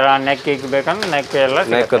 ಈ ಥರ ನೆಕ್ಕಿಗೆ ಬೇಕಂದ್ರೆ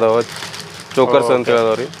ನೆಕ್ ಅದಾವ. ಚೋಕರ್ಸ್ ಅಂತ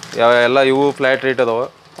ಹೇಳದವ್ರಿ. ಎಲ್ಲ ಇವು ಫ್ಲಾಟ್ ರೇಟ್ ಅದಾವ.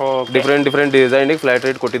 Different ಡಿಸೈನಿಗೆ flat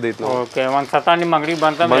rate ಕೊಟ್ಟಿದ್ದೈತಿ. ಓಕೆ, ಒಂದು ಸತ ನಿಮ್ಮ ಅಂಗಡಿಗೆ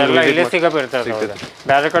ಬಂತಂದ್ರೆ ಎಲ್ಲ ಇಲ್ಲೇ ಸಿಗಬಿಡ್ತದೆ.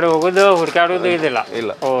 ಬೇರೆ ಕಡೆ ಹೋಗೋದು ಹುಡುಕಾಡೋದು ಇದಿಲ್ಲ.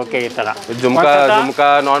 ಇಲ್ಲ. ಓಕೆ, ಈ ಥರ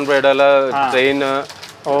jhumka non bridal chain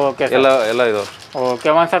okay ಎಲ್ಲ ಇದಾವೆ. ಓಕೆ,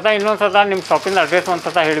 ಒಂದು ಸತ ಇನ್ನೊಂದು ಸತ ನಿಮ್ಮ ಶಾಪಿಂದ ಅಡ್ರೆಸ್ ಒಂದು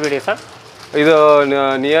ಸತ ಹೇಳಿಬಿಡಿ ಸರ್. ಇದು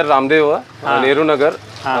ನಿಯರ್ ರಾಮದೇವ್, ನೆಹರು ನಗರ್,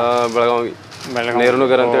 ಬೆಳಗಾವಿ. ನೆಹರು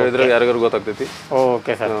ನಗರ್ ಅಂತ ಹೇಳಿದ್ರೆ ಯಾರಿಗಾರು ಗೊತ್ತಾಗ್ತೈತಿ.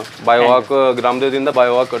 Okay sir, by walk ರಾಮದೇವ್ದಿಂದ by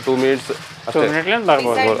walk 2 minutes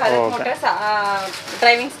ಬರ್ಬೋದು. Okay,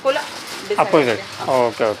 driving school opposite.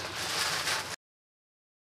 Okay.